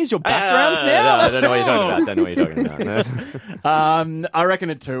that Arnie as your background now? I don't know what you're talking about. Don't know what you're talking about. I reckon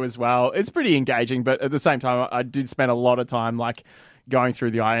a 2 as well. It's pretty engaging, but at the same time, I did spend a lot of time like going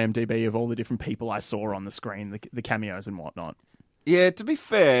through the IMDb of all the different people I saw on the screen, the cameos and whatnot. Yeah, to be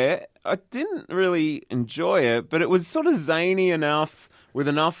fair, I didn't really enjoy it, but it was sort of zany enough with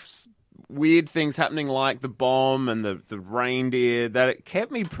enough weird things happening like the bomb and the reindeer that it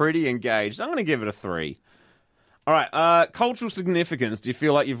kept me pretty engaged. I'm going to give it a 3. All right, cultural significance. Do you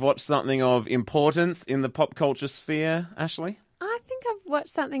feel like you've watched something of importance in the pop culture sphere, Ashley? I think I've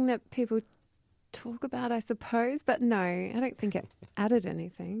watched something that people talk about, I suppose, but no, I don't think it added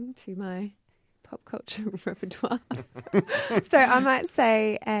anything to my pop culture repertoire. So I might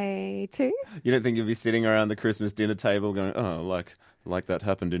say a 2. You don't think you'll be sitting around the Christmas dinner table going, oh, like that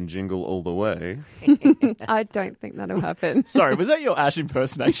happened in Jingle All the Way? I don't think that'll happen. Sorry, was that your Ash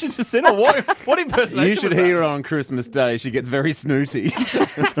impersonation just then? Or what impersonation? You should was hear her that? on Christmas Day. She gets very snooty.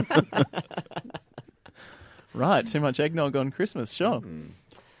 Right, too much eggnog on Christmas, sure.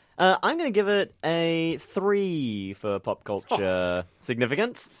 I'm going to give it a 3 for pop culture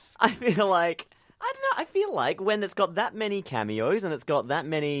significance. I feel like I don't know. I feel like when it's got that many cameos and it's got that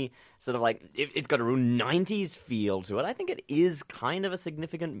many sort of like it's got a real 90s feel to it, I think it is kind of a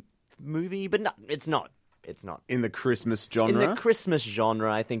significant movie, but no, it's not. It's not. In the Christmas genre? In the Christmas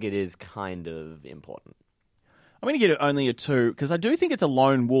genre, I think it is kind of important. I'm going to give it only a 2 because I do think it's a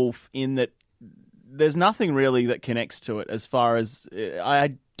lone wolf in that there's nothing really that connects to it as far as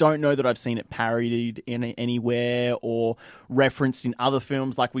I don't know that I've seen it parodied in anywhere or referenced in other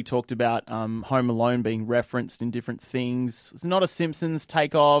films like we talked about Home Alone being referenced in different things. It's not a Simpsons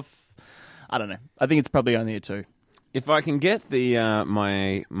takeoff. I don't know. I think it's probably only a 2. If I can get the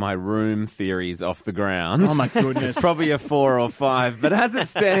my room theories off the ground, oh my goodness, it's probably a 4 or 5. But as it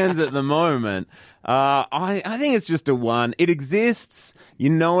stands at the moment, I think it's just a 1. It exists. You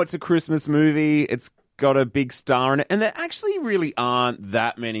know, it's a Christmas movie. It's got a big star in it, and there actually really aren't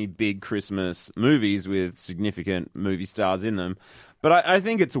that many big Christmas movies with significant movie stars in them. But I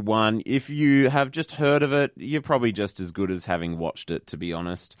think it's a 1. If you have just heard of it, you're probably just as good as having watched it, to be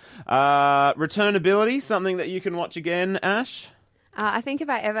honest. Returnability, something that you can watch again, Ash? I think if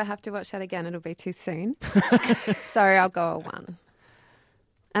I ever have to watch that again, it'll be too soon. So I'll go a 1.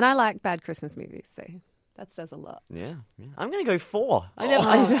 And I like bad Christmas movies, so that says a lot. Yeah. I'm going to go 4.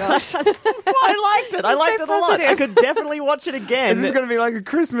 Gosh. I liked it. I liked it a lot. I could definitely watch it again. Is this going to be like a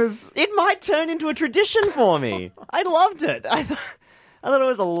Christmas? It might turn into a tradition for me. I loved it. I thought it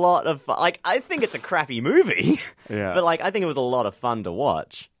was a lot of fun. Like, I think it's a crappy movie. Yeah. But, like, I think it was a lot of fun to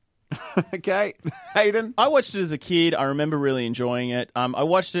watch. Okay. Hayden? I watched it as a kid. I remember really enjoying it. I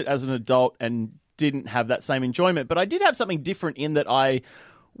watched it as an adult and didn't have that same enjoyment. But I did have something different in that I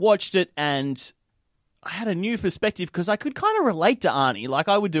watched it and I had a new perspective because I could kind of relate to Arnie. Like,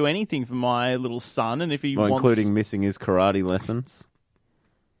 I would do anything for my little son, and if he wants... including missing his karate lessons?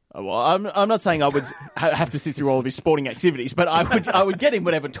 Well, I'm not saying I would have to sit through all of his sporting activities, but I would get him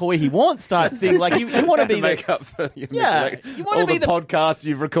whatever toy he wants type thing. Like, you want to be make up for your neglect. You want all to be the podcasts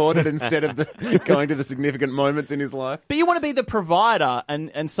you've recorded instead of going to the significant moments in his life. But you want to be the provider,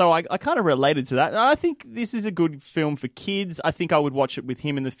 and so I kind of related to that. And I think this is a good film for kids. I think I would watch it with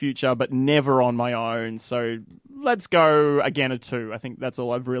him in the future, but never on my own. So let's go again a 2. I think that's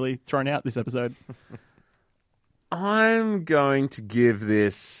all I've really thrown out this episode. I'm going to give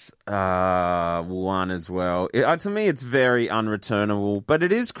this 1 as well. To me, it's very unreturnable, but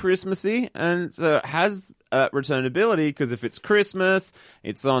it is Christmassy and has returnability because if it's Christmas,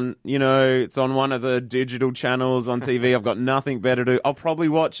 it's on one of the digital channels on TV. I've got nothing better to do. I'll probably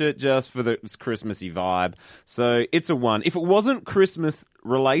watch it just for the Christmassy vibe. So it's a 1. If it wasn't Christmas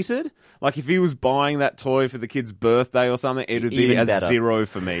related, like if he was buying that toy for the kid's birthday or something, it would be a 0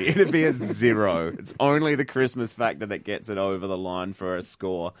 for me. It'd be a 0. It's only the Christmas factor that gets it over the line for a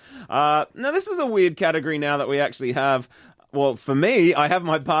score. Now, this is a weird category now that we actually have. Well, for me, I have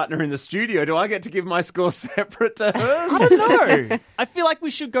my partner in the studio. Do I get to give my score separate to hers? I don't know. I feel like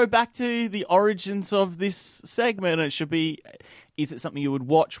we should go back to the origins of this segment. It should be, is it something you would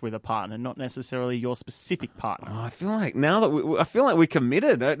watch with a partner, not necessarily your specific partner? Oh, I feel like now that we're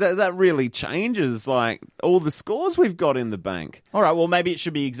committed. That really changes like all the scores we've got in the bank. All right, well, maybe it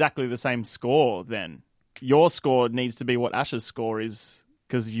should be exactly the same score then. Your score needs to be what Ash's score is.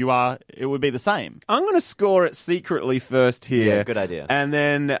 Because it would be the same. I'm going to score it secretly first here. Yeah, good idea. And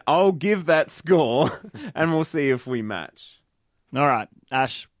then I'll give that score, and we'll see if we match. All right,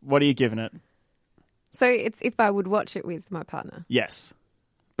 Ash, what are you giving it? So it's if I would watch it with my partner. Yes.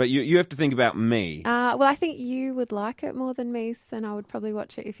 But you have to think about me. Well, I think you would like it more than me, and I would probably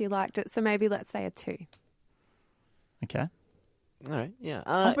watch it if you liked it. So maybe let's say a 2. Okay. All right,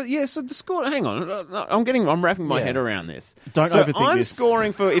 yeah. But yeah, so the score. Hang on, I'm wrapping my head around this. Don't overthink I'm this.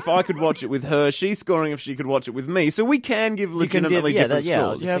 scoring for if I could watch it with her. She's scoring if she could watch it with me. So we can give legitimately different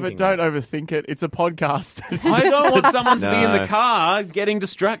scores. Yeah, but don't overthink it. It's a podcast. I don't want someone to be in the car getting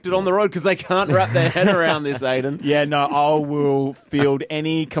distracted on the road because they can't wrap their head around this, Aiden. Yeah, no, I will field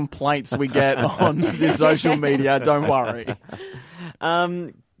any complaints we get on the social media. Don't worry.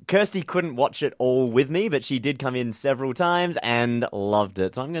 Kirsty couldn't watch it all with me, but she did come in several times and loved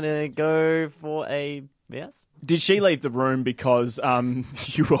it. So I'm going to go for a yes. Did she leave the room because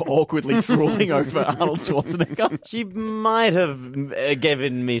you were awkwardly drooling over Arnold Schwarzenegger? She might have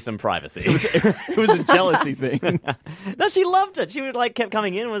given me some privacy. It was a jealousy thing. No, she loved it. She was kept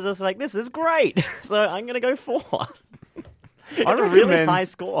coming in and was just like, this is great. So I'm going to go 4. I a really high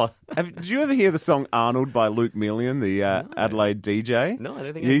score. Did you ever hear the song Arnold by Luke Million, the Adelaide DJ? No, I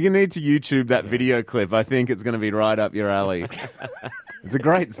don't think You need to YouTube that video clip. I think it's going to be right up your alley. It's a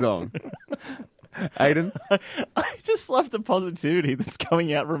great song. Aiden? I just love the positivity that's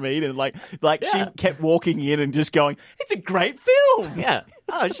coming out from Eden. She kept walking in and just going, it's a great film. Yeah.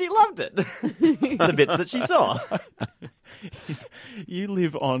 Oh, she loved it. The bits that she saw. You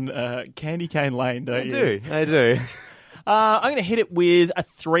live on Candy Cane Lane, don't you? I do. I'm going to hit it with a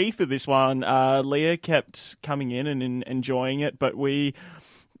 3 for this one. Leah kept coming in and enjoying it, but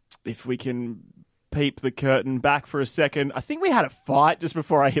if we can peep the curtain back for a second, I think we had a fight just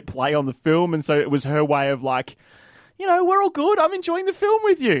before I hit play on the film, and so it was her way of like, we're all good. I'm enjoying the film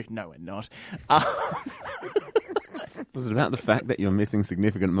with you. No, we're not. Was it about the fact that you're missing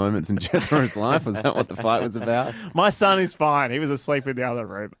significant moments in Jethro's life? Was that what the fight was about? My son is fine. He was asleep in the other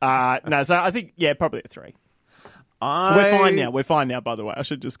room. No, so I think, probably a 3. We're fine now. We're fine now, by the way. I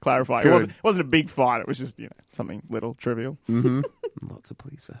should just clarify. It wasn't a big fight. It was just, something little, trivial. Mm-hmm. Lots of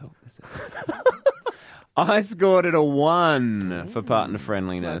pleas for help this episode. I scored it a 1 for partner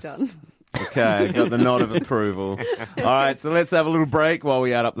friendliness. Well done. Okay, got the nod of approval. All right, so let's have a little break while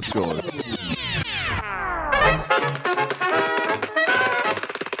we add up the scores.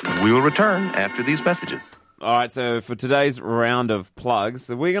 We will return after these messages. All right, so for today's round of plugs,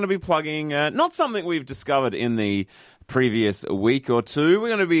 we're going to be plugging not something we've discovered in the previous week or two. We're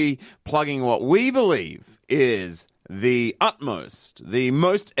going to be plugging what we believe is the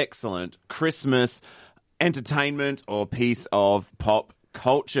most excellent Christmas entertainment or piece of pop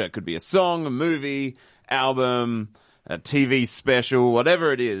culture. It could be a song, a movie, album, a TV special,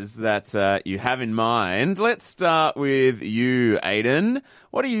 whatever it is that you have in mind. Let's start with you, Aiden.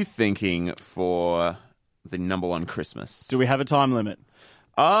 What are you thinking for the number one Christmas? Do we have a time limit?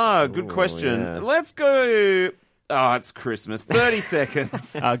 Good question. Yeah. Let's go. Oh, it's Christmas. 30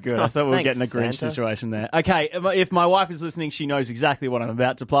 seconds. Oh, good. I thought we were Thanks, getting a Grinch Santa. situation there. Okay, if my wife is listening, she knows exactly what I'm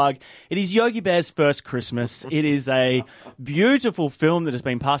about to plug. It is Yogi Bear's First Christmas. It is a beautiful film that has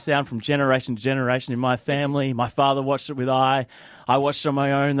been passed down from generation to generation in my family. My father watched it with I watched it on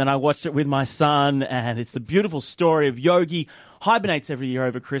my own, then I watched it with my son, and it's the beautiful story of Yogi. Hibernates every year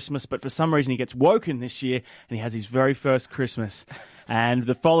over Christmas, but for some reason he gets woken this year, and he has his very first Christmas. And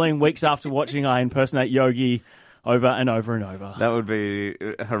the following weeks after watching, I impersonate Yogi over and over and over. That would be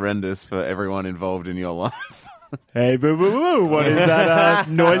horrendous for everyone involved in your life. Hey, boo, boo, boo, what is that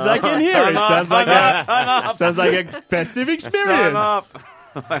noise I can hear? It sounds like a festive experience. Time up.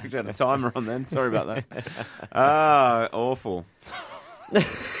 I actually had a timer on then. Sorry about that. Awful.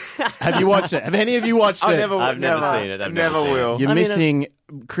 Have you watched it? Have any of you watched it? I've never seen it. I've never seen will. You're missing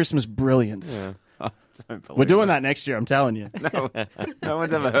Christmas brilliance. Yeah. We're doing that next year, I'm telling you. No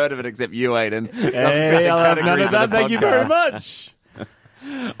one's ever heard of it except you, Aiden. Hey, I'll have none of that. Thank you very much.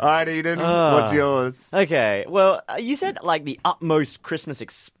 All right, Eden, what's yours? Okay, well, you said like the utmost Christmas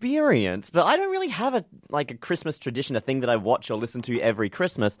experience, but I don't really have a Christmas tradition, a thing that I watch or listen to every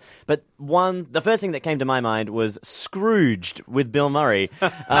Christmas. But the first thing that came to my mind was Scrooged with Bill Murray.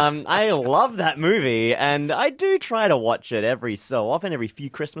 I love that movie, and I do try to watch it every so often. Every few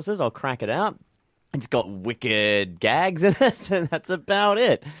Christmases, I'll crack it out. It's got wicked gags in it, and that's about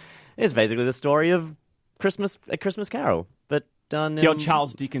it. It's basically the story of A Christmas Carol, but done in... The old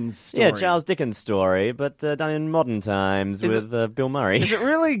Charles Dickens story. Yeah, Charles Dickens story, but done in modern times with Bill Murray. Is it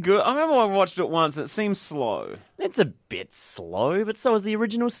really good? I remember I watched it once. It seems slow. It's a bit slow, but so is the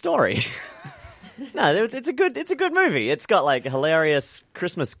original story. No, it's a good movie. It's got like hilarious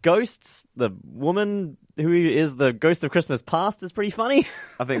Christmas ghosts. The woman who is the ghost of Christmas past is pretty funny.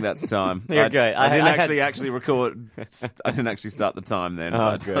 I think that's time. You're great. I didn't actually record. I didn't actually start the time then.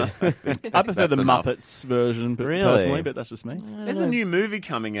 Oh, but good. I prefer the enough. Muppets version, Really? personally, but that's just me. There's a new movie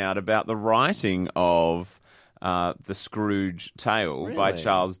coming out about the writing of the Scrooge tale by Really?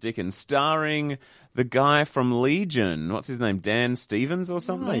 Charles Dickens, starring the guy from Legion. What's his name? Dan Stevens or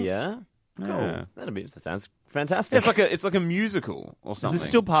something? Oh, yeah? Cool. Yeah. That sounds fantastic. It's like a musical or something. Is this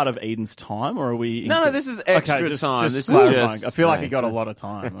still part of Eden's time, or are we... No, this is extra time. Just This is clarifying. just- I feel like no, he got a so- lot of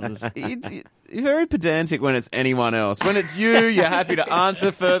time. You're very pedantic when it's anyone else. When it's you, you're happy to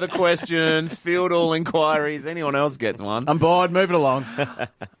answer further questions, field all inquiries. Anyone else gets one. I'm bored. Move it along.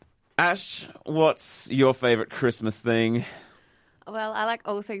 Ash, what's your favourite Christmas thing? Well, I like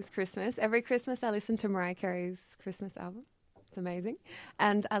all things Christmas. Every Christmas I listen to Mariah Carey's Christmas album. It's amazing.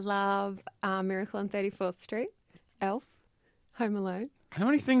 And I love Miracle on 34th Street, Elf, Home Alone. How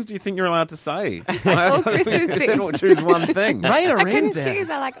many things do you think you're allowed to say? All Christmas You said things. well, choose one thing. Rain or I rain couldn't down. choose.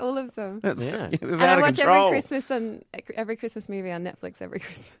 I like all of them. That's, Yeah. it's And out I of watch control. every Christmas movie on Netflix every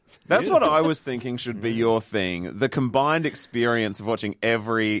Christmas. That's what I was thinking should be your thing. The combined experience of watching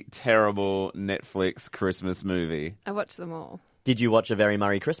every terrible Netflix Christmas movie. I watch them all. Did you watch A Very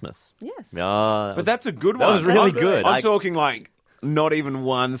Merry Christmas? Yes. Oh, But that's a good That one. was really I'm good. I'm talking like not even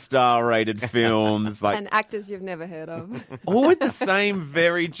 1-star rated films, like And actors you've never heard of. all with the same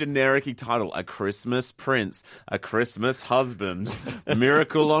very generic title: A Christmas Prince, A Christmas Husband,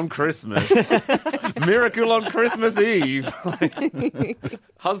 Miracle on Christmas, Miracle on Christmas Eve,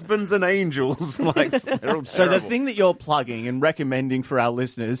 Husbands and Angels. Like, they're all So the terrible. thing that you're plugging and recommending for our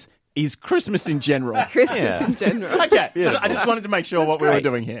listeners is Christmas in general. Christmas in general. Okay, I just wanted to make sure what we were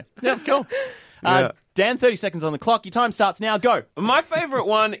doing here. Yeah, cool. Dan, 30 seconds on the clock. Your time starts now. Go. My favourite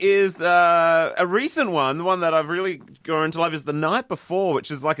one is a recent one. The one that I've really grown to love is The Night Before,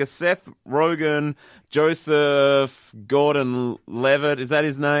 which is like a Seth Rogen, Joseph Gordon-Levitt. Is that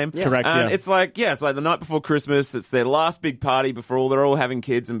his name? Yeah. Correct, And yeah. it's like the night before Christmas. It's their last big party before they're all having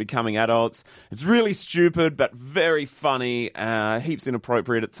kids and becoming adults. It's really stupid, but very funny. Heaps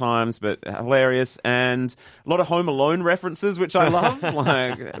inappropriate at times, but hilarious. And a lot of Home Alone references, which I love.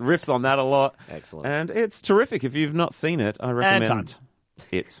 Like, riffs on that a lot. Excellent. And it's terrific. If you've not seen it, I recommend timed.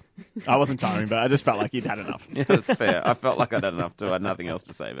 it. I wasn't tiring, but I just felt like you'd had enough. Yeah, that's fair. I felt like I'd had enough too. I had nothing else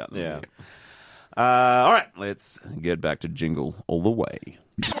to say about them. Yeah. All right, let's get back to Jingle All the Way.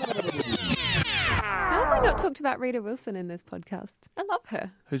 How have we not talked about Rita Wilson in this podcast? I love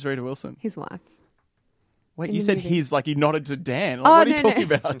her. Who's Rita Wilson? His wife. Wait, In you the said movie. his, like he nodded to Dan. Like, Oh, what are you no, talking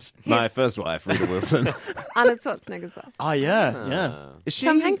no. about? My first wife, Rita Wilson. Arnold Schwarzenegger's wife. Oh, yeah. Is she?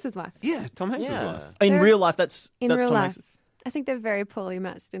 Tom Hanks' wife. Yeah, Tom Hanks' Yeah. wife. In They're- real life, that's In that's real Tom life. Hanks. I think they're very poorly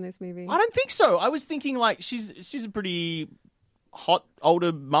matched in this movie. I don't think so. I was thinking like she's a pretty hot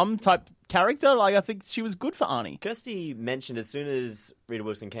older mum type character. Like I think she was good for Arnie. Kirsty mentioned as soon as Rita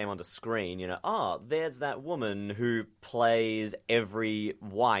Wilson came onto screen, there's that woman who plays every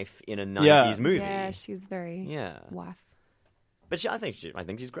wife in a 90s movie. Yeah, she's very wife. But I think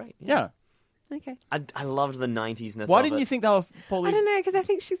she's great. Yeah. Okay. I loved the 90s-ness Why of didn't it. you think they were poorly? I don't know, because I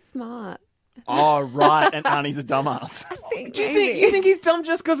think she's smart. Oh, right. And Arnie's a dumbass. Do you think he's dumb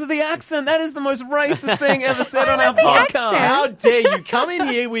just because of the accent? That is the most racist thing ever said on our podcast. How dare you come in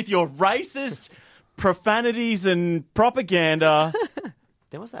here with your racist profanities and propaganda?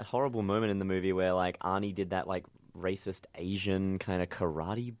 There was that horrible moment in the movie where like Arnie did that like racist Asian kind of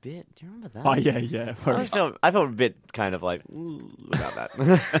karate bit. Do you remember that? Oh, yeah. I felt a bit kind of like about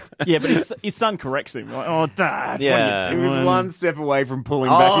that. Yeah, but his son corrects him. Like, oh, Dad, Yeah. what are He you was doing? one step away from pulling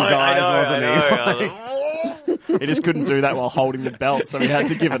back his eyes, wasn't he? He just couldn't do that while holding the belt, so he had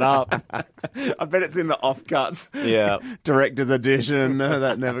to give it up. I bet it's in the offcuts. Yeah. Director's edition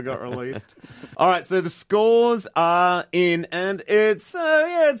that never got released. All right, so the scores are in, and it's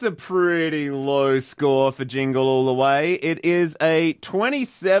a pretty low score for Jingle All the Way. It is a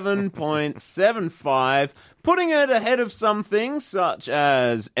 27.75, putting it ahead of some things such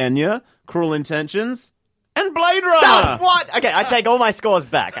as Enya, Cruel Intentions, and Blade Runner. What? Okay, I take all my scores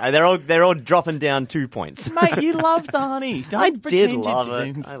back. They're all dropping down 2 points. Mate, you loved Arnie. Don't I did pretend you love it.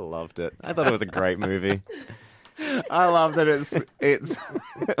 didn't. I loved it. I thought it was a great movie. I love that it's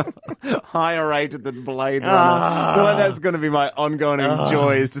higher rated than Blade Runner. I feel like that's going to be my ongoing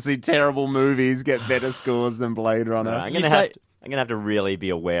joy is to see terrible movies get better scores than Blade Runner. I'm You gonna say- have to really be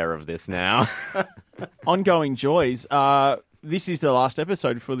aware of this now. Ongoing joys. This is the last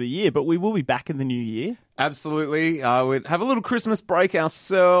episode for the year, but we will be back in the new year. Absolutely. We'd have a little Christmas break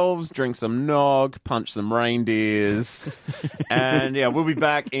ourselves, drink some nog, punch some reindeers. And yeah, we'll be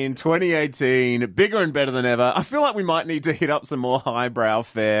back in 2018, bigger and better than ever. I feel like we might need to hit up some more highbrow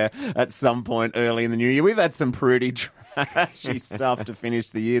fare at some point early in the new year. We've had some pretty trashy stuff to finish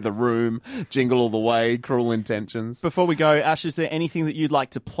the year. The Room, Jingle All the Way, Cruel Intentions. Before we go, Ash, is there anything that you'd like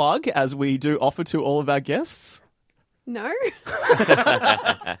to plug as we do offer to all of our guests? No?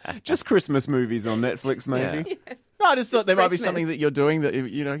 Just Christmas movies on Netflix, maybe. No, I just thought there might be Christmas. something that you're doing that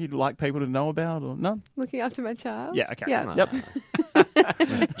you'd like people to know about, or no? Looking after my child? Yeah, okay. Yeah. Yep.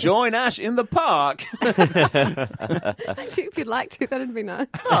 Join Ash in the park. Actually, if you'd like to, that'd be nice.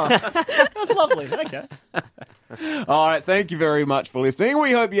 That's lovely. Okay. All right, thank you very much for listening.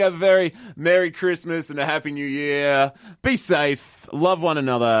 We hope you have a very Merry Christmas and a Happy New Year. Be safe, love one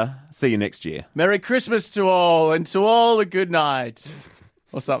another. See you next year. Merry Christmas to all, and to all a good night,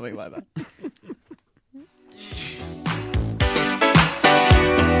 or something like that.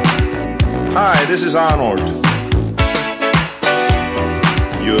 Hi, this is Arnold,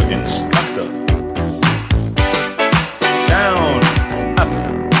 your instructor. Down, up,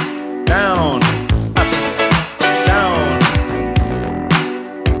 down, up, down.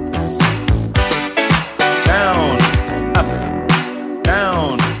 Down, up,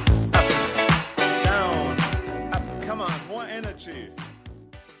 down, up, down, up. Come on, more energy.